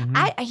do. Mhm.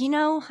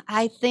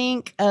 I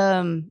think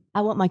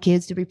I want my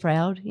kids to be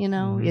proud. You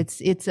know,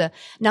 Mhm. it's a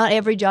not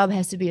every job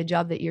has to be a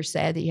job that you're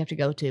sad that you have to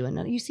go to,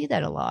 and you see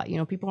that a lot. You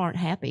know, people aren't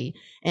happy,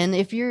 and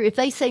if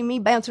they say me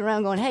bouncing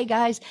around going, "Hey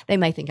guys," they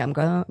may think I'm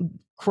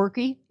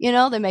quirky. You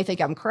know, they may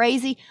think I'm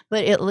crazy,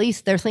 but at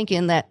least they're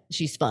thinking that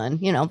she's fun.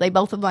 You know, they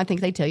both of them. I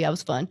think they tell you I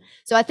was fun.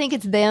 So I think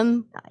it's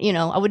them. You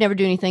know, I would never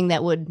do anything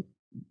that would,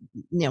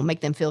 you know,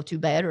 make them feel too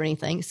bad or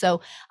anything.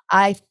 So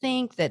I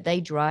think that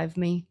they drive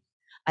me.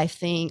 I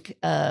think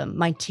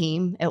my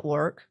team at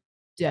work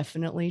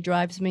definitely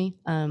drives me.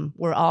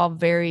 We're all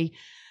very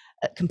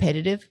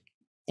competitive,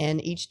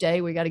 and each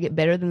day we got to get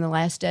better than the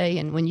last day.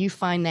 And when you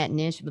find that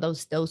niche with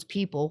those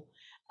people,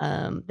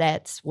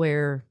 that's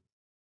where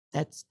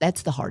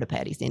that's the heart of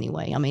Patty's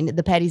anyway. I mean,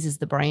 the Patty's is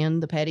the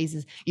brand. The Patty's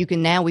is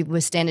we've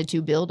withstanded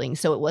 2 buildings,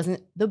 so it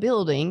wasn't the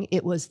building;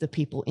 it was the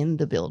people in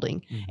the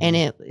building,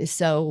 and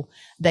so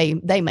they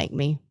make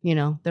me. You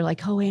know, they're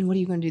like, "Oh, Ann, what are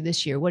you going to do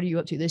this year? What are you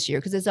up to this year?"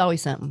 Because it's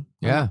always something.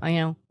 Yeah, you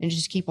know, and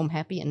just keep them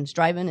happy and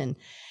striving, and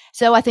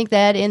so I think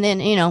that. And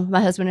then you know,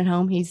 my husband at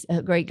home, he's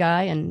a great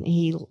guy, and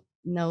he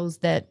knows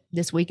that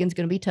this weekend's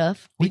going to be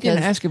tough. We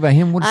didn't ask about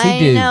him. What does he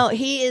do? I know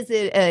he is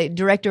a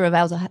director of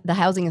the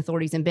housing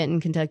authorities in Benton,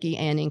 Kentucky,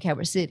 and in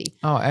Calvert City.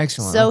 Oh,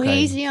 excellent. So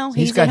okay. he's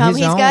He's at home. his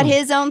He's own. got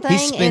his own thing.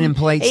 He's spinning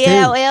plates too.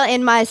 Yeah, well,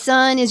 and my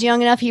son is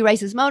young enough. He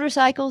races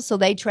motorcycles, so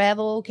they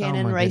travel.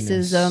 Cannon my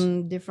races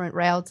goodness. different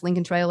routes.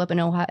 Lincoln Trail up in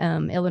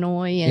Ohio,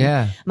 Illinois, and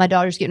Yeah. my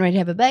daughter's getting ready to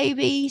have a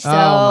baby. So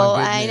Oh,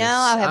 my I goodness. know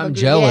I'll have I'm a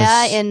jealous.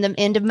 Yeah, in the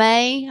end of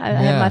May, I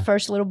have Yeah. my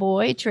first little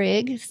boy,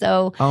 Trig.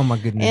 So Oh my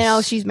goodness. you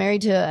know, she's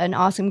married to an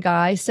awesome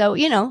guy. So,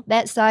 you know,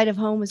 that side of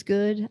home is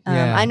good.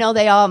 Yeah. I know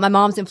my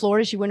mom's in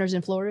Florida. She winters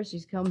in Florida.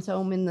 She comes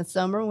home in the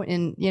summer,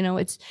 and, you know,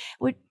 it's,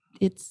 you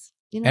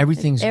know,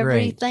 Everything's great.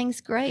 Everything's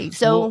great.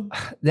 So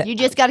Well, you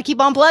just got to keep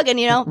on plugging,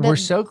 you know. We're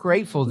so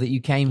grateful that you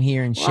came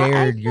here and Well,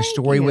 shared your thank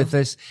story you. with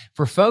us.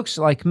 For folks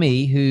like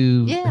me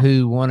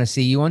who want to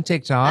see you on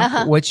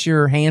TikTok, what's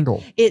your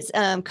handle? It's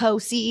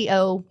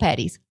co-CEO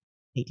Patty's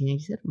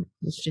 1887.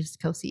 It's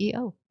just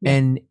co-CEO.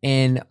 Yeah.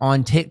 And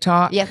on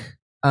TikTok? Yeah.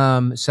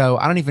 So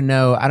I don't even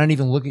know. I don't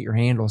even look at your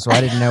handle, so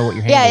I didn't know what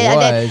your handle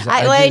was.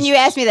 When you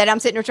asked me that, I'm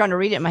sitting there trying to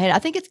read it in my head. I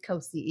think it's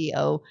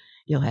co-CEO.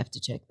 You'll have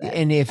to check that.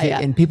 And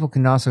and people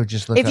can also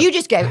just look. If up you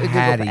just go Google,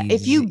 Patty's,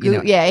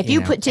 if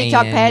you put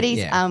TikTok and,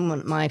 Patty's,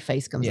 my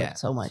face comes up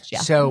so much. Yeah.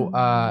 So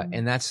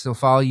and that's they'll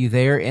follow you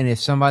there. And if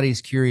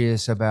somebody's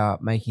curious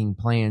about making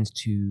plans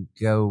to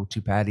go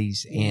to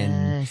Patty's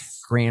and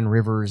Grand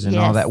Rivers and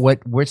all that,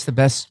 what's the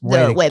best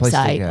way the place to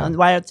website go?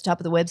 right at the top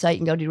of the website? You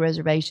can go do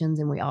reservations,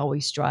 and we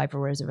always strive for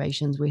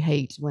reservations. We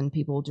hate when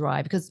people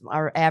drive because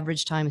our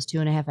average time is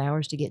 2.5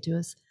 hours to get to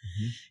us.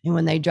 And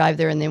when they drive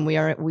there, and then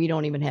we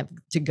don't even have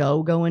to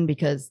going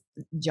because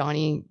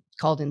Johnny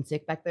called in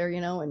sick back there,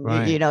 you know,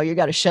 and you know, you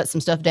got to shut some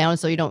stuff down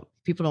so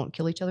people don't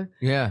kill each other.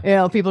 Yeah. You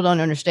know, people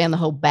don't understand the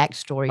whole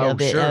backstory of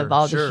it, of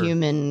all the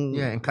human.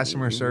 Yeah. And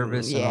customer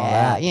service and all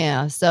that.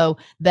 Yeah. So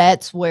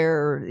that's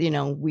where, you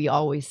know, we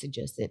always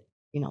suggest it.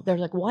 You know, they're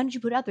like, why did you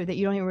put out there that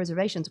you don't have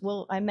reservations?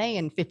 Well, I may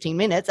in 15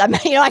 minutes. I may,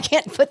 you know, I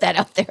can't put that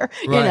out there,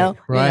 you know.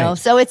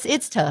 So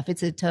it's tough.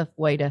 It's a tough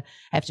way to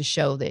have to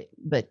show that,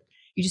 but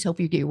you just hope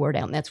you get your word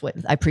out. And that's what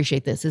I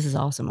appreciate this. This is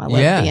awesome. I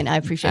love being, I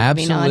appreciate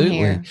being on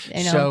here.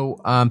 You know?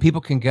 So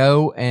people can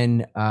go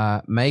and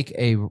make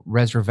a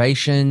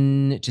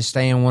reservation to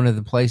stay in one of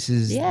the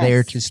places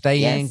there to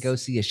stay in, go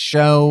see a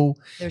show.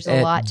 There's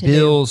a lot to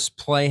Bill's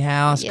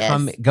Playhouse.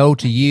 Come go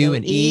to you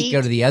and eat, go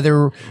to the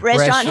other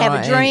restaurant,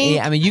 have a drink.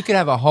 I mean, you could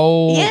have a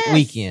whole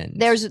weekend.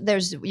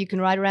 There's you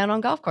can ride around on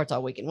golf carts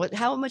all weekend.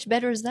 How much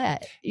better is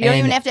that? You don't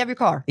even have to have your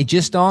car. It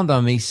just dawned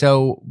on me.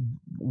 So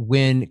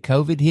when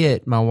COVID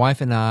hit, my wife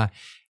and I,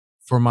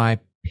 for my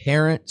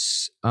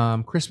parents'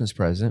 Christmas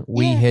present,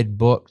 we had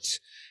booked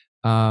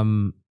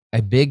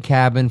a big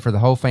cabin for the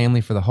whole family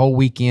for the whole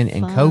weekend,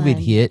 and COVID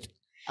hit.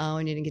 Oh,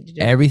 and you didn't get to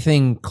do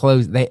everything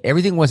closed.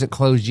 Everything wasn't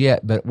closed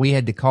yet, but we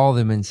had to call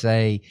them and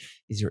say,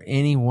 "Is there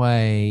any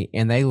way?"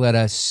 And they let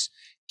us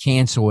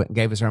cancel it and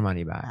gave us our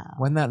money back. Wow.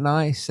 Wasn't that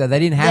nice? So they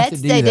didn't have to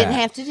do They that. didn't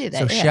have to do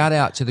that. So yeah. shout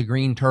out to the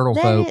Green Turtle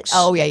folks.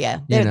 Oh yeah.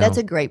 You That's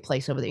know. a great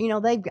place over there. You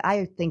know,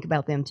 I think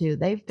about them too.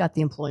 They've got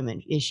the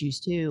employment issues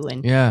too,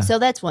 and Yeah. so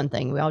that's one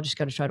thing. We all just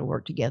got to try to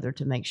work together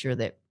to make sure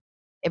that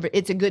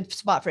it's a good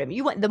spot for them.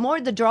 You want the more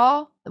the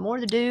draw, the more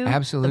the do,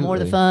 Absolutely. the more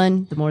the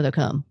fun, the more they'll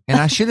come. And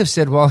I should have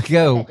said a while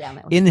ago, That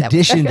was- in that was-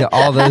 addition to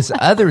all those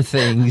other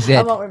things I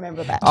that won't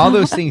remember that. all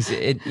those things,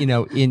 you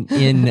know,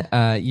 in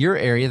your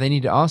area, they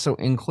need to also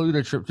include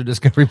a trip to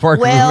Discovery Park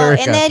of Well,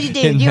 America. and then you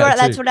do. in You that are.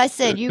 That's too. what I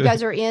said. You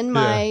guys are in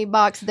my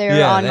box there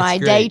Yeah, on that's my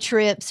great. day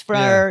trips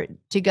Yeah.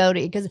 to go to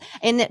because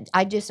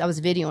I was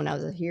videoing. I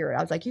was here.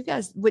 I was like, you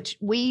guys, which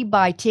we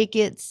buy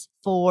tickets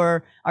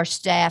for our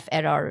staff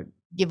at our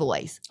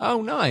giveaways.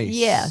 Oh, nice.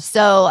 Yeah.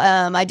 So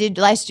I did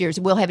last year's.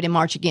 We'll have it in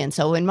March again.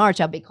 So in March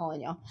I'll be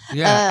calling y'all.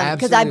 Yeah,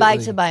 Because I buy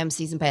absolutely. them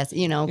season pass.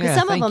 You know, because Yeah,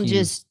 some of thank them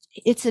you.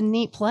 it's a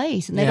neat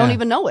place and they don't Yeah.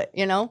 even know it.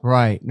 You know.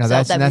 Right. No, So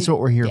that's that what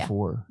we're here yeah.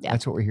 for. Yeah.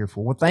 That's what we're here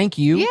for. Well, thank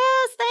you.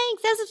 Yes.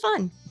 Thanks. This is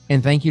fun.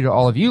 And thank you to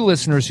all of you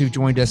listeners who've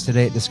joined us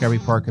today at Discovery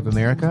Park of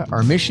America.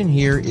 Our mission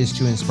here is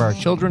to inspire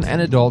children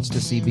and adults to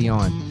see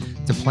beyond.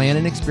 To plan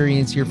an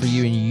experience here for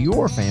you and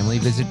your family,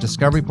 visit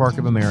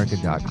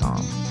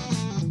discoveryparkofamerica.com.